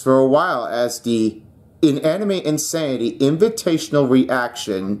 folks, for a while as the Inanimate Insanity Invitational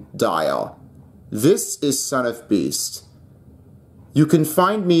Reaction dial. This is Son of Beast. You can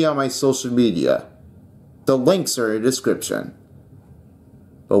find me on my social media. The links are in the description.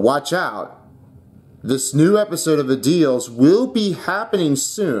 But watch out. This new episode of The Deals will be happening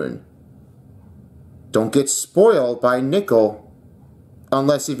soon. Don't get spoiled by Nickel,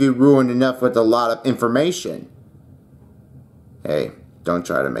 unless if you ruined enough with a lot of information. Hey, don't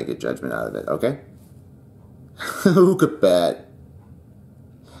try to make a judgment out of it, okay? Who could bet?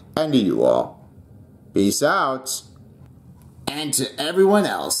 And to you all, peace out. And to everyone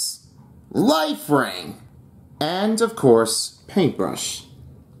else, Life Ring. And, of course, Paintbrush.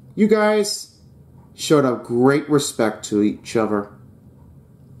 You guys showed up great respect to each other.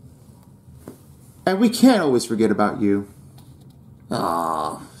 And we can't always forget about you.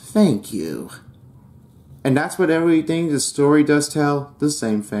 Aw, thank you. And that's what everything the story does tell, the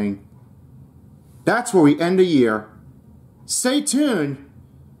same thing. That's where we end the year. Stay tuned,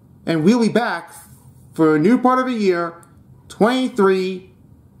 and we'll be back for a new part of the year, 23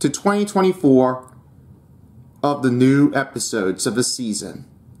 to 2024, of the new episodes of the season.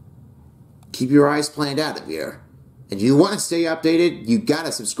 Keep your eyes planned out of here. And if you want to stay updated, you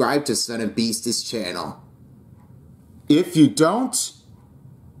gotta subscribe to Son of Beast's channel. If you don't,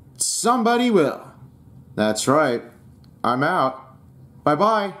 somebody will. That's right. I'm out.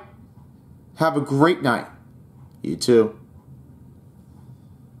 Bye-bye. Have a great night. You too.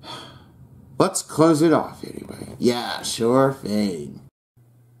 Let's close it off anyway. Yeah, sure thing.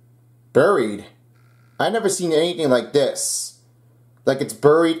 Buried? I never seen anything like this. Like it's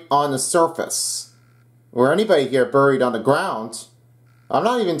buried on the surface. Or anybody here buried on the ground. I'm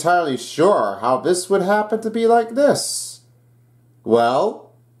not even entirely sure how this would happen to be like this.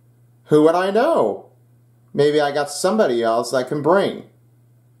 Well, who would I know? Maybe I got somebody else I can bring.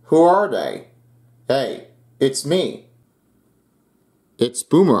 Who are they? Hey, it's me. It's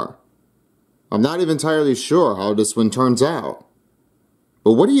Boomer. I'm not even entirely sure how this one turns out.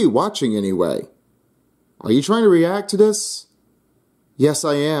 But what are you watching anyway? Are you trying to react to this? Yes,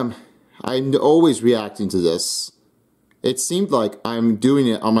 I am. I'm always reacting to this. It seemed like I'm doing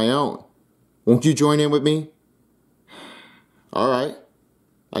it on my own. Won't you join in with me? Alright.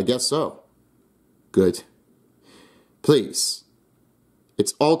 I guess so. Good. Please.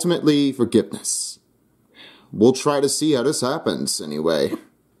 It's ultimately forgiveness. We'll try to see how this happens anyway.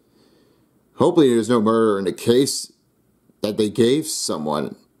 Hopefully there's no murder in the case that they gave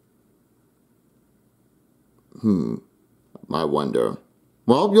someone. I wonder.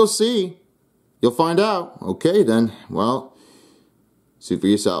 Well, you'll see. You'll find out. Okay then. Well, see for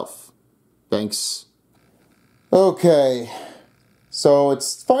yourself. Thanks. Okay. So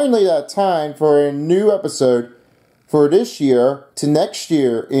it's finally that time for a new episode for this year to next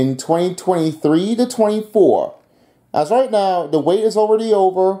year in 2023 to 24. As right now, the wait is already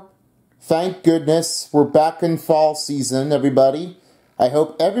over. Thank goodness we're back in fall season, everybody. I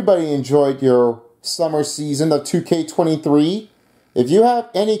hope everybody enjoyed your summer season of 2K23. If you have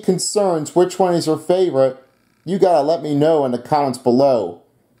any concerns which one is your favorite, you gotta let me know in the comments below.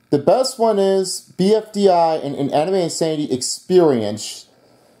 The best one is BFDI and an Anime Insanity Experience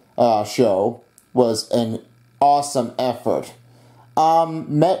show was an awesome effort.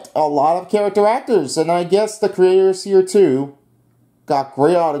 Met a lot of character actors, and I guess the creators here too. Got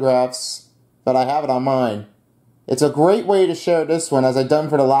great autographs, but I have it on mine. It's a great way to share this one, as I done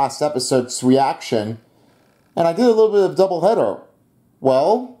for the last episode's reaction. And I did a little bit of doubleheader.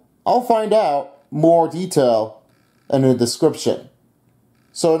 Well, I'll find out more detail in the description.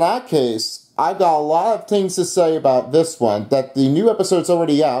 So in that case, I've got a lot of things to say about this one, that the new episode's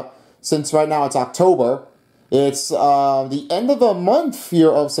already out, since right now it's October. It's the end of the month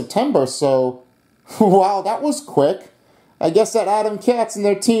here of September, so wow, that was quick. I guess that Adam Katz and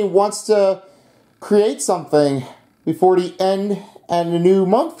their team wants to create something before the end and the new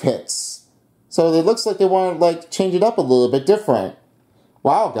month hits. So it looks like they want to change it up a little bit different.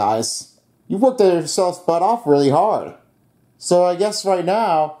 Wow, guys. You've worked yourselves butt off really hard. So I guess right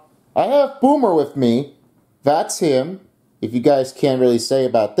now, I have Boomer with me. That's him. If you guys can't really say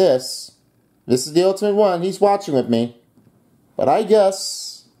about this, this is the ultimate one. He's watching with me. But I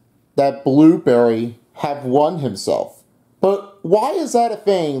guess that Blueberry have won himself. But why is that a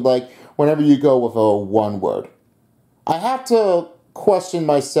thing, like, whenever you go with a one word? I have to question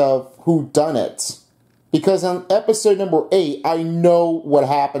myself who done it. Because on episode number 8, I know what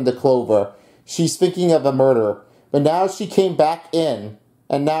happened to Clover. She's thinking of a murder. But now she came back in.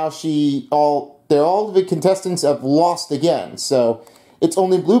 And now all the contestants have lost again. So it's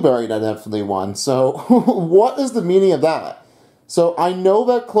only Blueberry that definitely won. So what is the meaning of that? So I know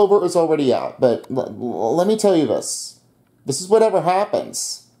that Clover is already out. But let me tell you this. This is whatever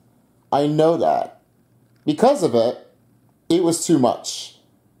happens. I know that. Because of it, it was too much.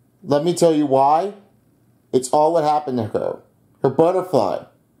 Let me tell you why. It's all what happened to her. Her butterfly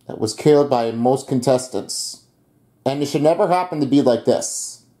that was killed by most contestants. And it should never happen to be like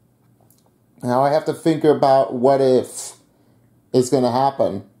this. Now I have to think about what if is going to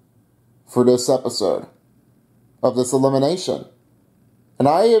happen for this episode of this elimination. And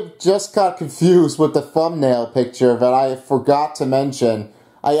I have just got confused with the thumbnail picture that I forgot to mention.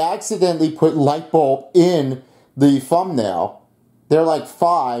 I accidentally put Lightbulb in the thumbnail. They're like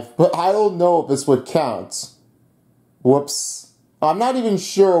 5, but I don't know if this would count. Whoops. I'm not even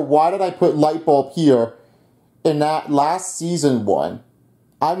sure why did I put Lightbulb here in that last season one.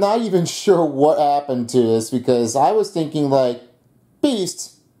 I'm not even sure what happened to this because I was thinking like,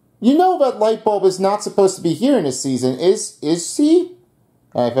 Beast, you know that Lightbulb is not supposed to be here in this season, is he?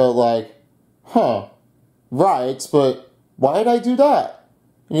 And I felt like, right, but why did I do that?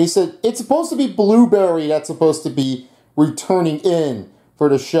 And he said, it's supposed to be Blueberry that's supposed to be returning in for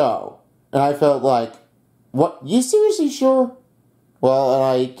the show. And I felt like, what, you seriously sure? Well, and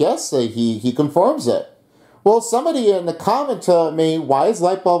I guess he confirms it. Well, somebody in the comment told me, why is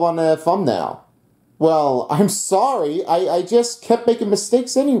Lightbulb on the thumbnail? Well, I'm sorry, I just kept making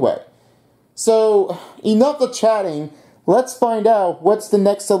mistakes anyway. So, enough of chatting, let's find out what's the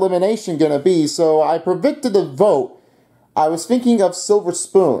next elimination gonna be. So, I predicted a vote. I was thinking of Silver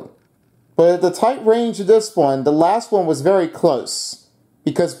Spoon. But at the tight range of this one, the last one was very close.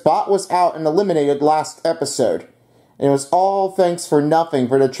 Because Bot was out and eliminated last episode. And it was all thanks for nothing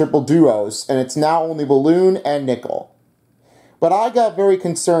for the triple duos, and it's now only Balloon and Nickel. But I got very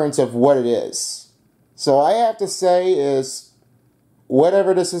concerns of what it is. So I have to say is,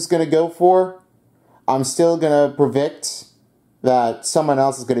 whatever this is going to go for, I'm still going to predict that someone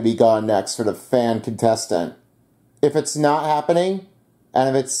else is going to be gone next for the fan contestant. If it's not happening,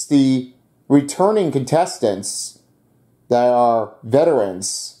 and if it's the returning contestants that are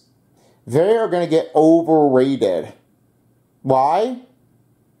veterans, they are going to get overrated. Why?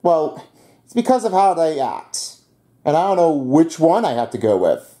 Well, it's because of how they act. And I don't know which one I have to go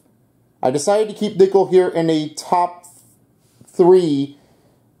with. I decided to keep Nickel here in the top 3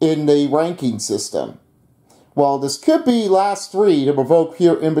 in the ranking system. Well, this could be last 3 to provoke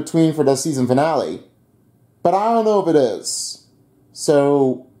here in between for the season finale. But I don't know if it is.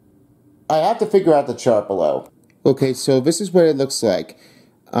 So, I have to figure out the chart below. Okay, so this is what it looks like.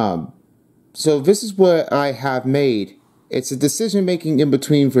 So this is what I have made. It's a decision making in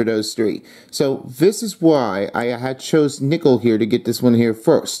between for those 3. So this is why I had chose Nickel here to get this one here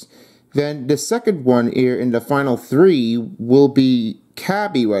first. Then the second one here in the final 3 will be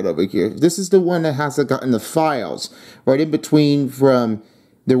Cabby right over here. This is the one that hasn't gotten the files right in between from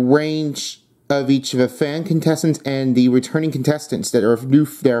the range of each of the fan contestants and the returning contestants that are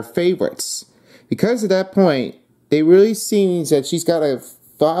their favorites. Because at that point, they really seems that she's got a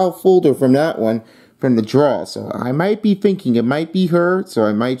file folder from that one from the draw. So I might be thinking it might be her, so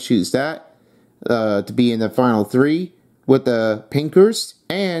I might choose that to be in the final 3 with the Pinkers.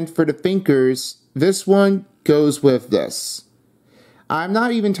 And for the Pinkers, this one goes with this. I'm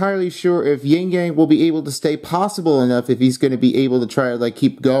not even entirely sure if Yin Yang will be able to stay possible enough if he's going to be able to try to like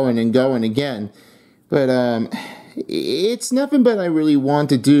keep going and going again. But it's nothing but I really want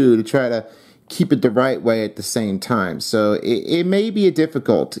to do to try to keep it the right way at the same time. So it may be a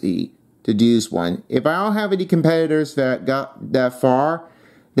difficulty to use one. If I don't have any competitors that got that far,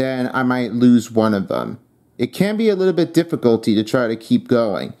 then I might lose one of them. It can be a little bit difficulty to try to keep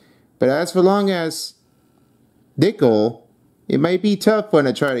going. But as for long as Nickel, it might be tough one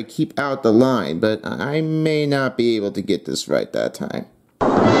to try to keep out the line, but I may not be able to get this right that time.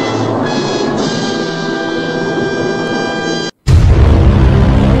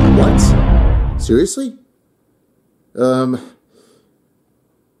 What? Seriously? That's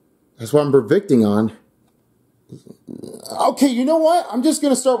what I'm predicting on. Okay, you know what? I'm just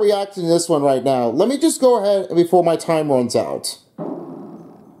going to start reacting to this one right now. Let me just go ahead before my time runs out.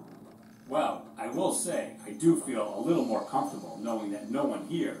 Well, I will say, I do feel a little more comfortable knowing that no one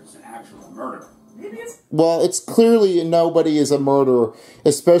here is an actual murderer. Well, it's clearly nobody is a murderer,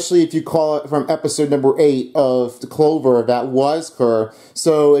 especially if you call it from episode number 8 of The Clover, that was her.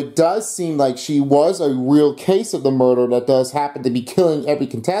 So it does seem like she was a real case of the murder that does happen to be killing every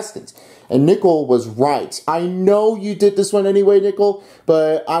contestant. And Nickel was right. I know you did this one anyway, Nickel,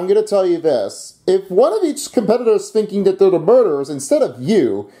 but I'm going to tell you this. If one of each competitor is thinking that they're the murderers instead of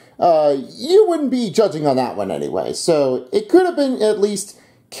you, you wouldn't be judging on that one anyway. So it could have been at least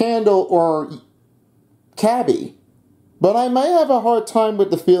Candle or Cabby. But I might have a hard time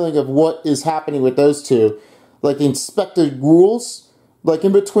with the feeling of what is happening with those two. Like Inspector Rules, like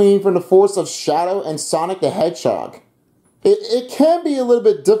in between from the force of Shadow and Sonic the Hedgehog. It can be a little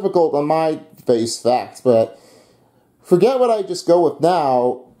bit difficult on my face facts, but forget what I just go with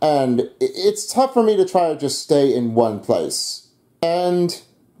now, and it's tough for me to try to just stay in one place. And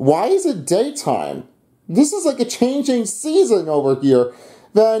why is it daytime? This is like a changing season over here,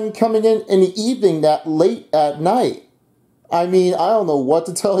 then coming in the evening that late at night. I mean, I don't know what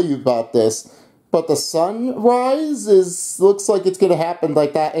to tell you about this, but the sunrise looks like it's going to happen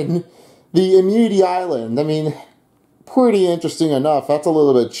like that in the Immunity Island. I mean, pretty interesting enough. That's a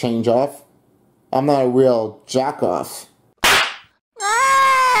little bit change off. I'm not a real jack off.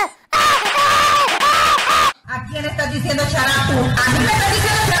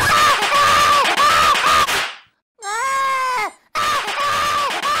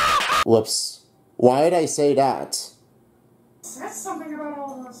 Whoops. Why did I say that? Says something about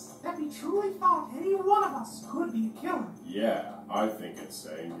all of us that we truly thought any one of us could be a killer. Yeah, I think it's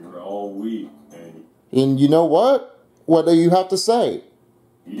saying you're all weak and And you know what? What do you have to say?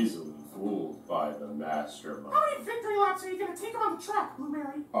 easily fooled by the mastermind. How many victory laps are you going to take on the track,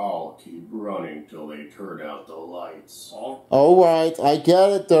 Blueberry? I'll keep running till they turn out the lights. Alright, I get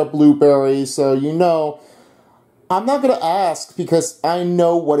it there, Blueberry, so you know, I'm not going to ask because I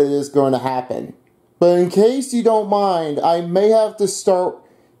know what it is going to happen. But in case you don't mind, I may have to start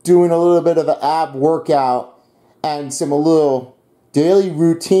doing a little bit of an ab workout and a little daily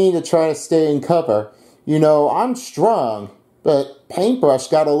routine to try to stay in cover. You know, I'm strong, but Paintbrush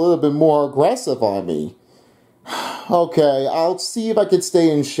got a little bit more aggressive on me. Okay, I'll see if I can stay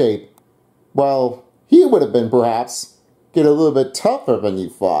in shape. Well, he would have been perhaps get a little bit tougher than you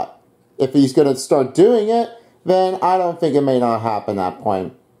thought. If he's going to start doing it, then I don't think it may not happen at that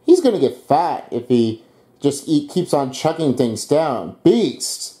point. He's going to get fat if he just keeps on chucking things down.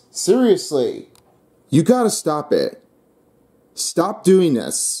 Beast, seriously. You got to stop it. Stop doing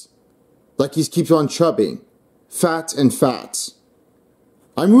this. Like he keeps on chubbing. Fat and fat.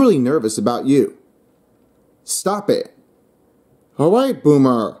 I'm really nervous about you. Stop it. Alright,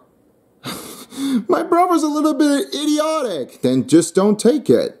 Boomer. My brother's a little bit idiotic. Then just don't take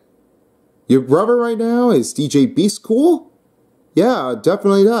it. Your brother right now is DJ Beast Cool? Yeah,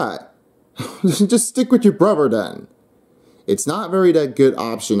 definitely that. Just stick with your brother then. It's not very that good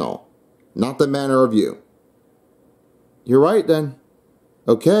optional. Not the manner of you. You're right then.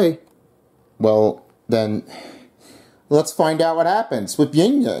 Okay. Well, then, let's find out what happens with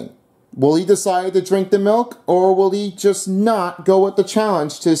Yin Yang. Will he decide to drink the milk, or will he just not go with the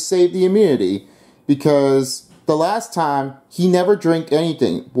challenge to save the immunity? Because the last time, he never drank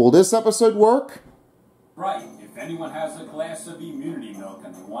anything. Will this episode work? Right. If anyone has a glass of immunity milk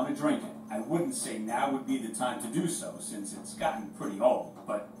and they want to drink it, I wouldn't say now would be the time to do so, since it's gotten pretty old.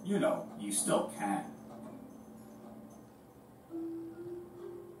 But, you know, you still can.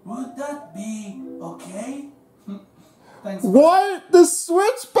 Would that be okay? Thanks. What? The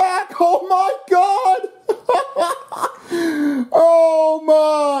switchback? Oh my god! Oh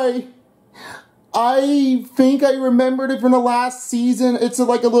my! I think I remembered it from the last season. It's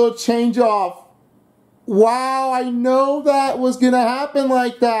like a little change off. Wow, I know that was gonna happen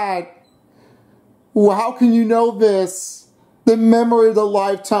like that. Well, how can you know this? The memory of the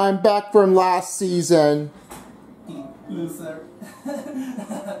lifetime back from last season. Loser.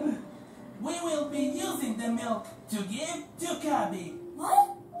 We will be using the milk to give to Cabby.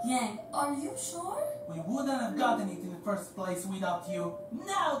 What? Yang, are you sure? We wouldn't have gotten it in the first place without you.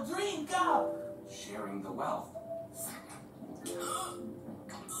 Now drink up! Sharing the wealth.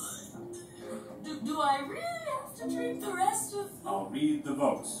 Do I really have to drink the rest of... I'll read the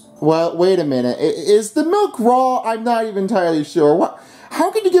votes. Well, wait a minute. Is the milk raw? I'm not even entirely sure. What?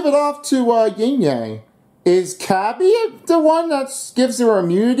 How can you give it off to Yin Yang? Is Cabby the one that gives her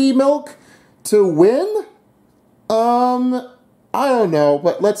immunity milk to win? I don't know,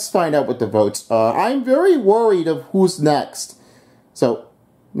 but let's find out what the votes are. I'm very worried of who's next. So,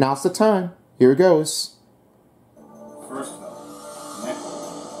 now's the time. Here it goes. First vote, Nickel.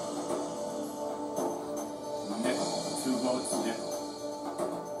 Nickel. 2 votes, Nickel.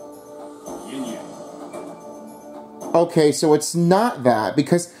 Yin Yang. Okay, so it's not that,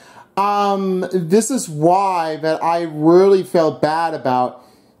 because this is why that I really felt bad about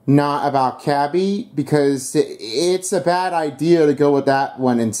not about Cabby, because it's a bad idea to go with that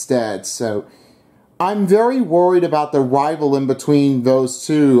one instead. So I'm very worried about the rival in between those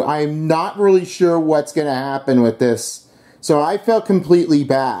two. I'm not really sure what's going to happen with this. So I felt completely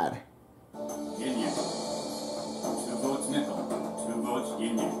bad. Yin Yang. 2 votes, Nickel. 2 votes,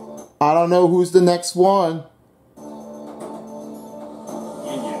 Yin Yang. I don't know who's the next one.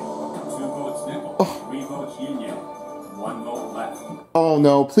 Yin Yang. 2 votes, Nickel. 3 votes, Yin Yang. 1 vote left. Oh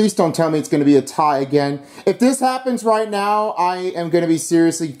no, please don't tell me it's going to be a tie again. If this happens right now, I am going to be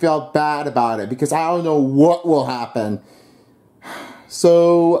seriously felt bad about it, because I don't know what will happen.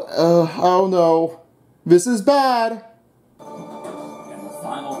 So, oh no. This is bad. And the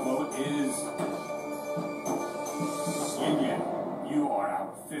final vote is Yin Yang. You are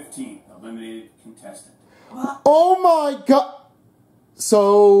our 15th eliminated contestant. Oh my god.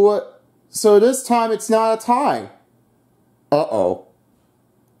 So this time it's not a tie. Uh-oh.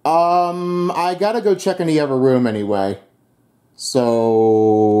 I gotta go check in the other room anyway.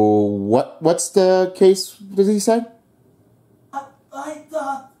 So, what's the case, did he say? I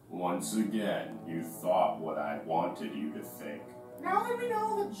thought... Once again, you thought what I wanted you to think. Now that we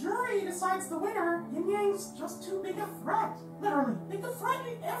know the jury decides the winner, Yin Yang's just too big a threat. Literally, they could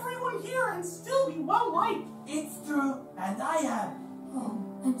threaten everyone here and still be well-liked. It's true, and I am. Oh,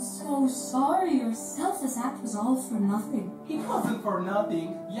 I'm so sorry. Your selfless act was all for nothing. It wasn't for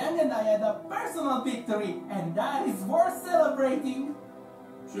nothing. Yang and I had a personal victory, and that is worth celebrating.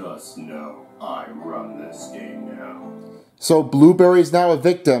 Just know, I run this game now. So Blueberry's now a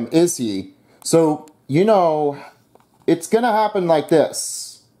victim, is he? So, you know, it's gonna happen like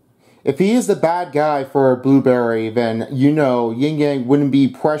this. If he is the bad guy for Blueberry, then, you know, Yin Yang wouldn't be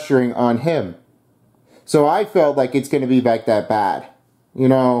pressuring on him. So I felt like it's gonna be like that bad. You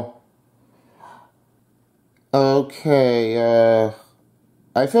know. Okay,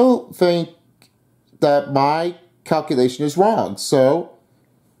 I think that my calculation is wrong. So,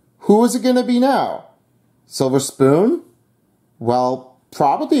 who is it gonna be now? Silver Spoon? Well,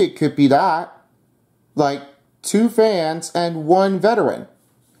 probably it could be that. Like, 2 fans and 1 veteran.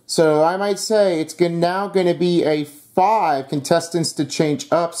 So I might say it's now going to be a 5 contestants to change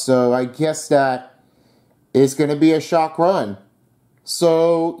up. So I guess that is going to be a shock run.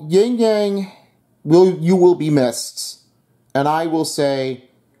 So Yin Yang, you will be missed. And I will say,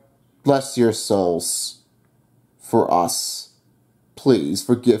 bless your souls for us. Please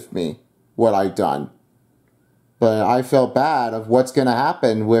forgive me what I've done. But I felt bad of what's going to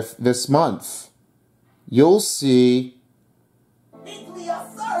happen with this month. You'll see. Beat me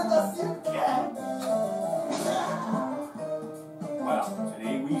as hard as you can. Well,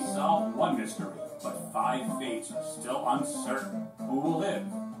 today we solved 1 mystery, but 5 fates are still uncertain. Who will live?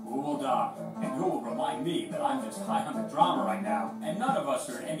 Who will die? And who will remind me that I'm just high on the drama right now, and none of us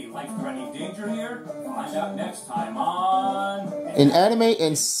are in any life-threatening danger here? Find out next time on... Inanimate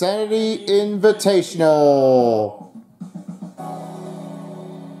Insanity Invitational.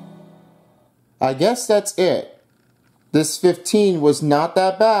 I guess that's it. This 15 was not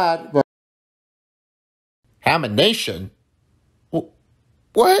that bad, but... Hamination? What?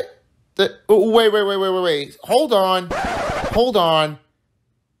 Wait. Hold on.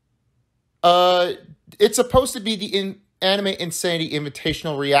 It's supposed to be the Inanimate Insanity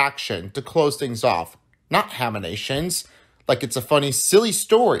Invitational reaction to close things off. Not Haminations. Like it's a funny, silly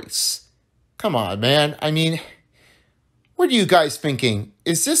stories. Come on, man. I mean... What are you guys thinking?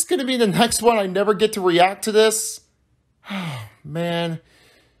 Is this going to be the next one? I never get to react to this? Oh, man.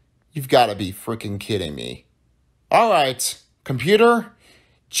 You've got to be freaking kidding me. All right, computer,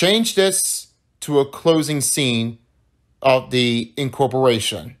 change this to a closing scene of the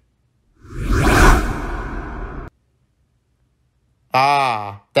incorporation.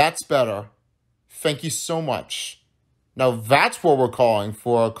 Ah, that's better. Thank you so much. Now that's what we're calling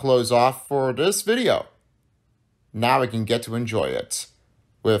for a close off for this video. Now we can get to enjoy it.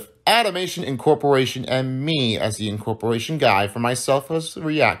 With Animation Incorporation and me as the incorporation guy for myself as a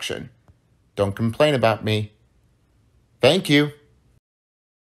reaction. Don't complain about me. Thank you.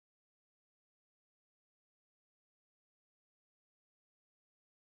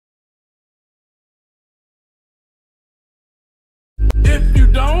 If you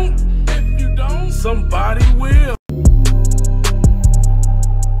don't, somebody will.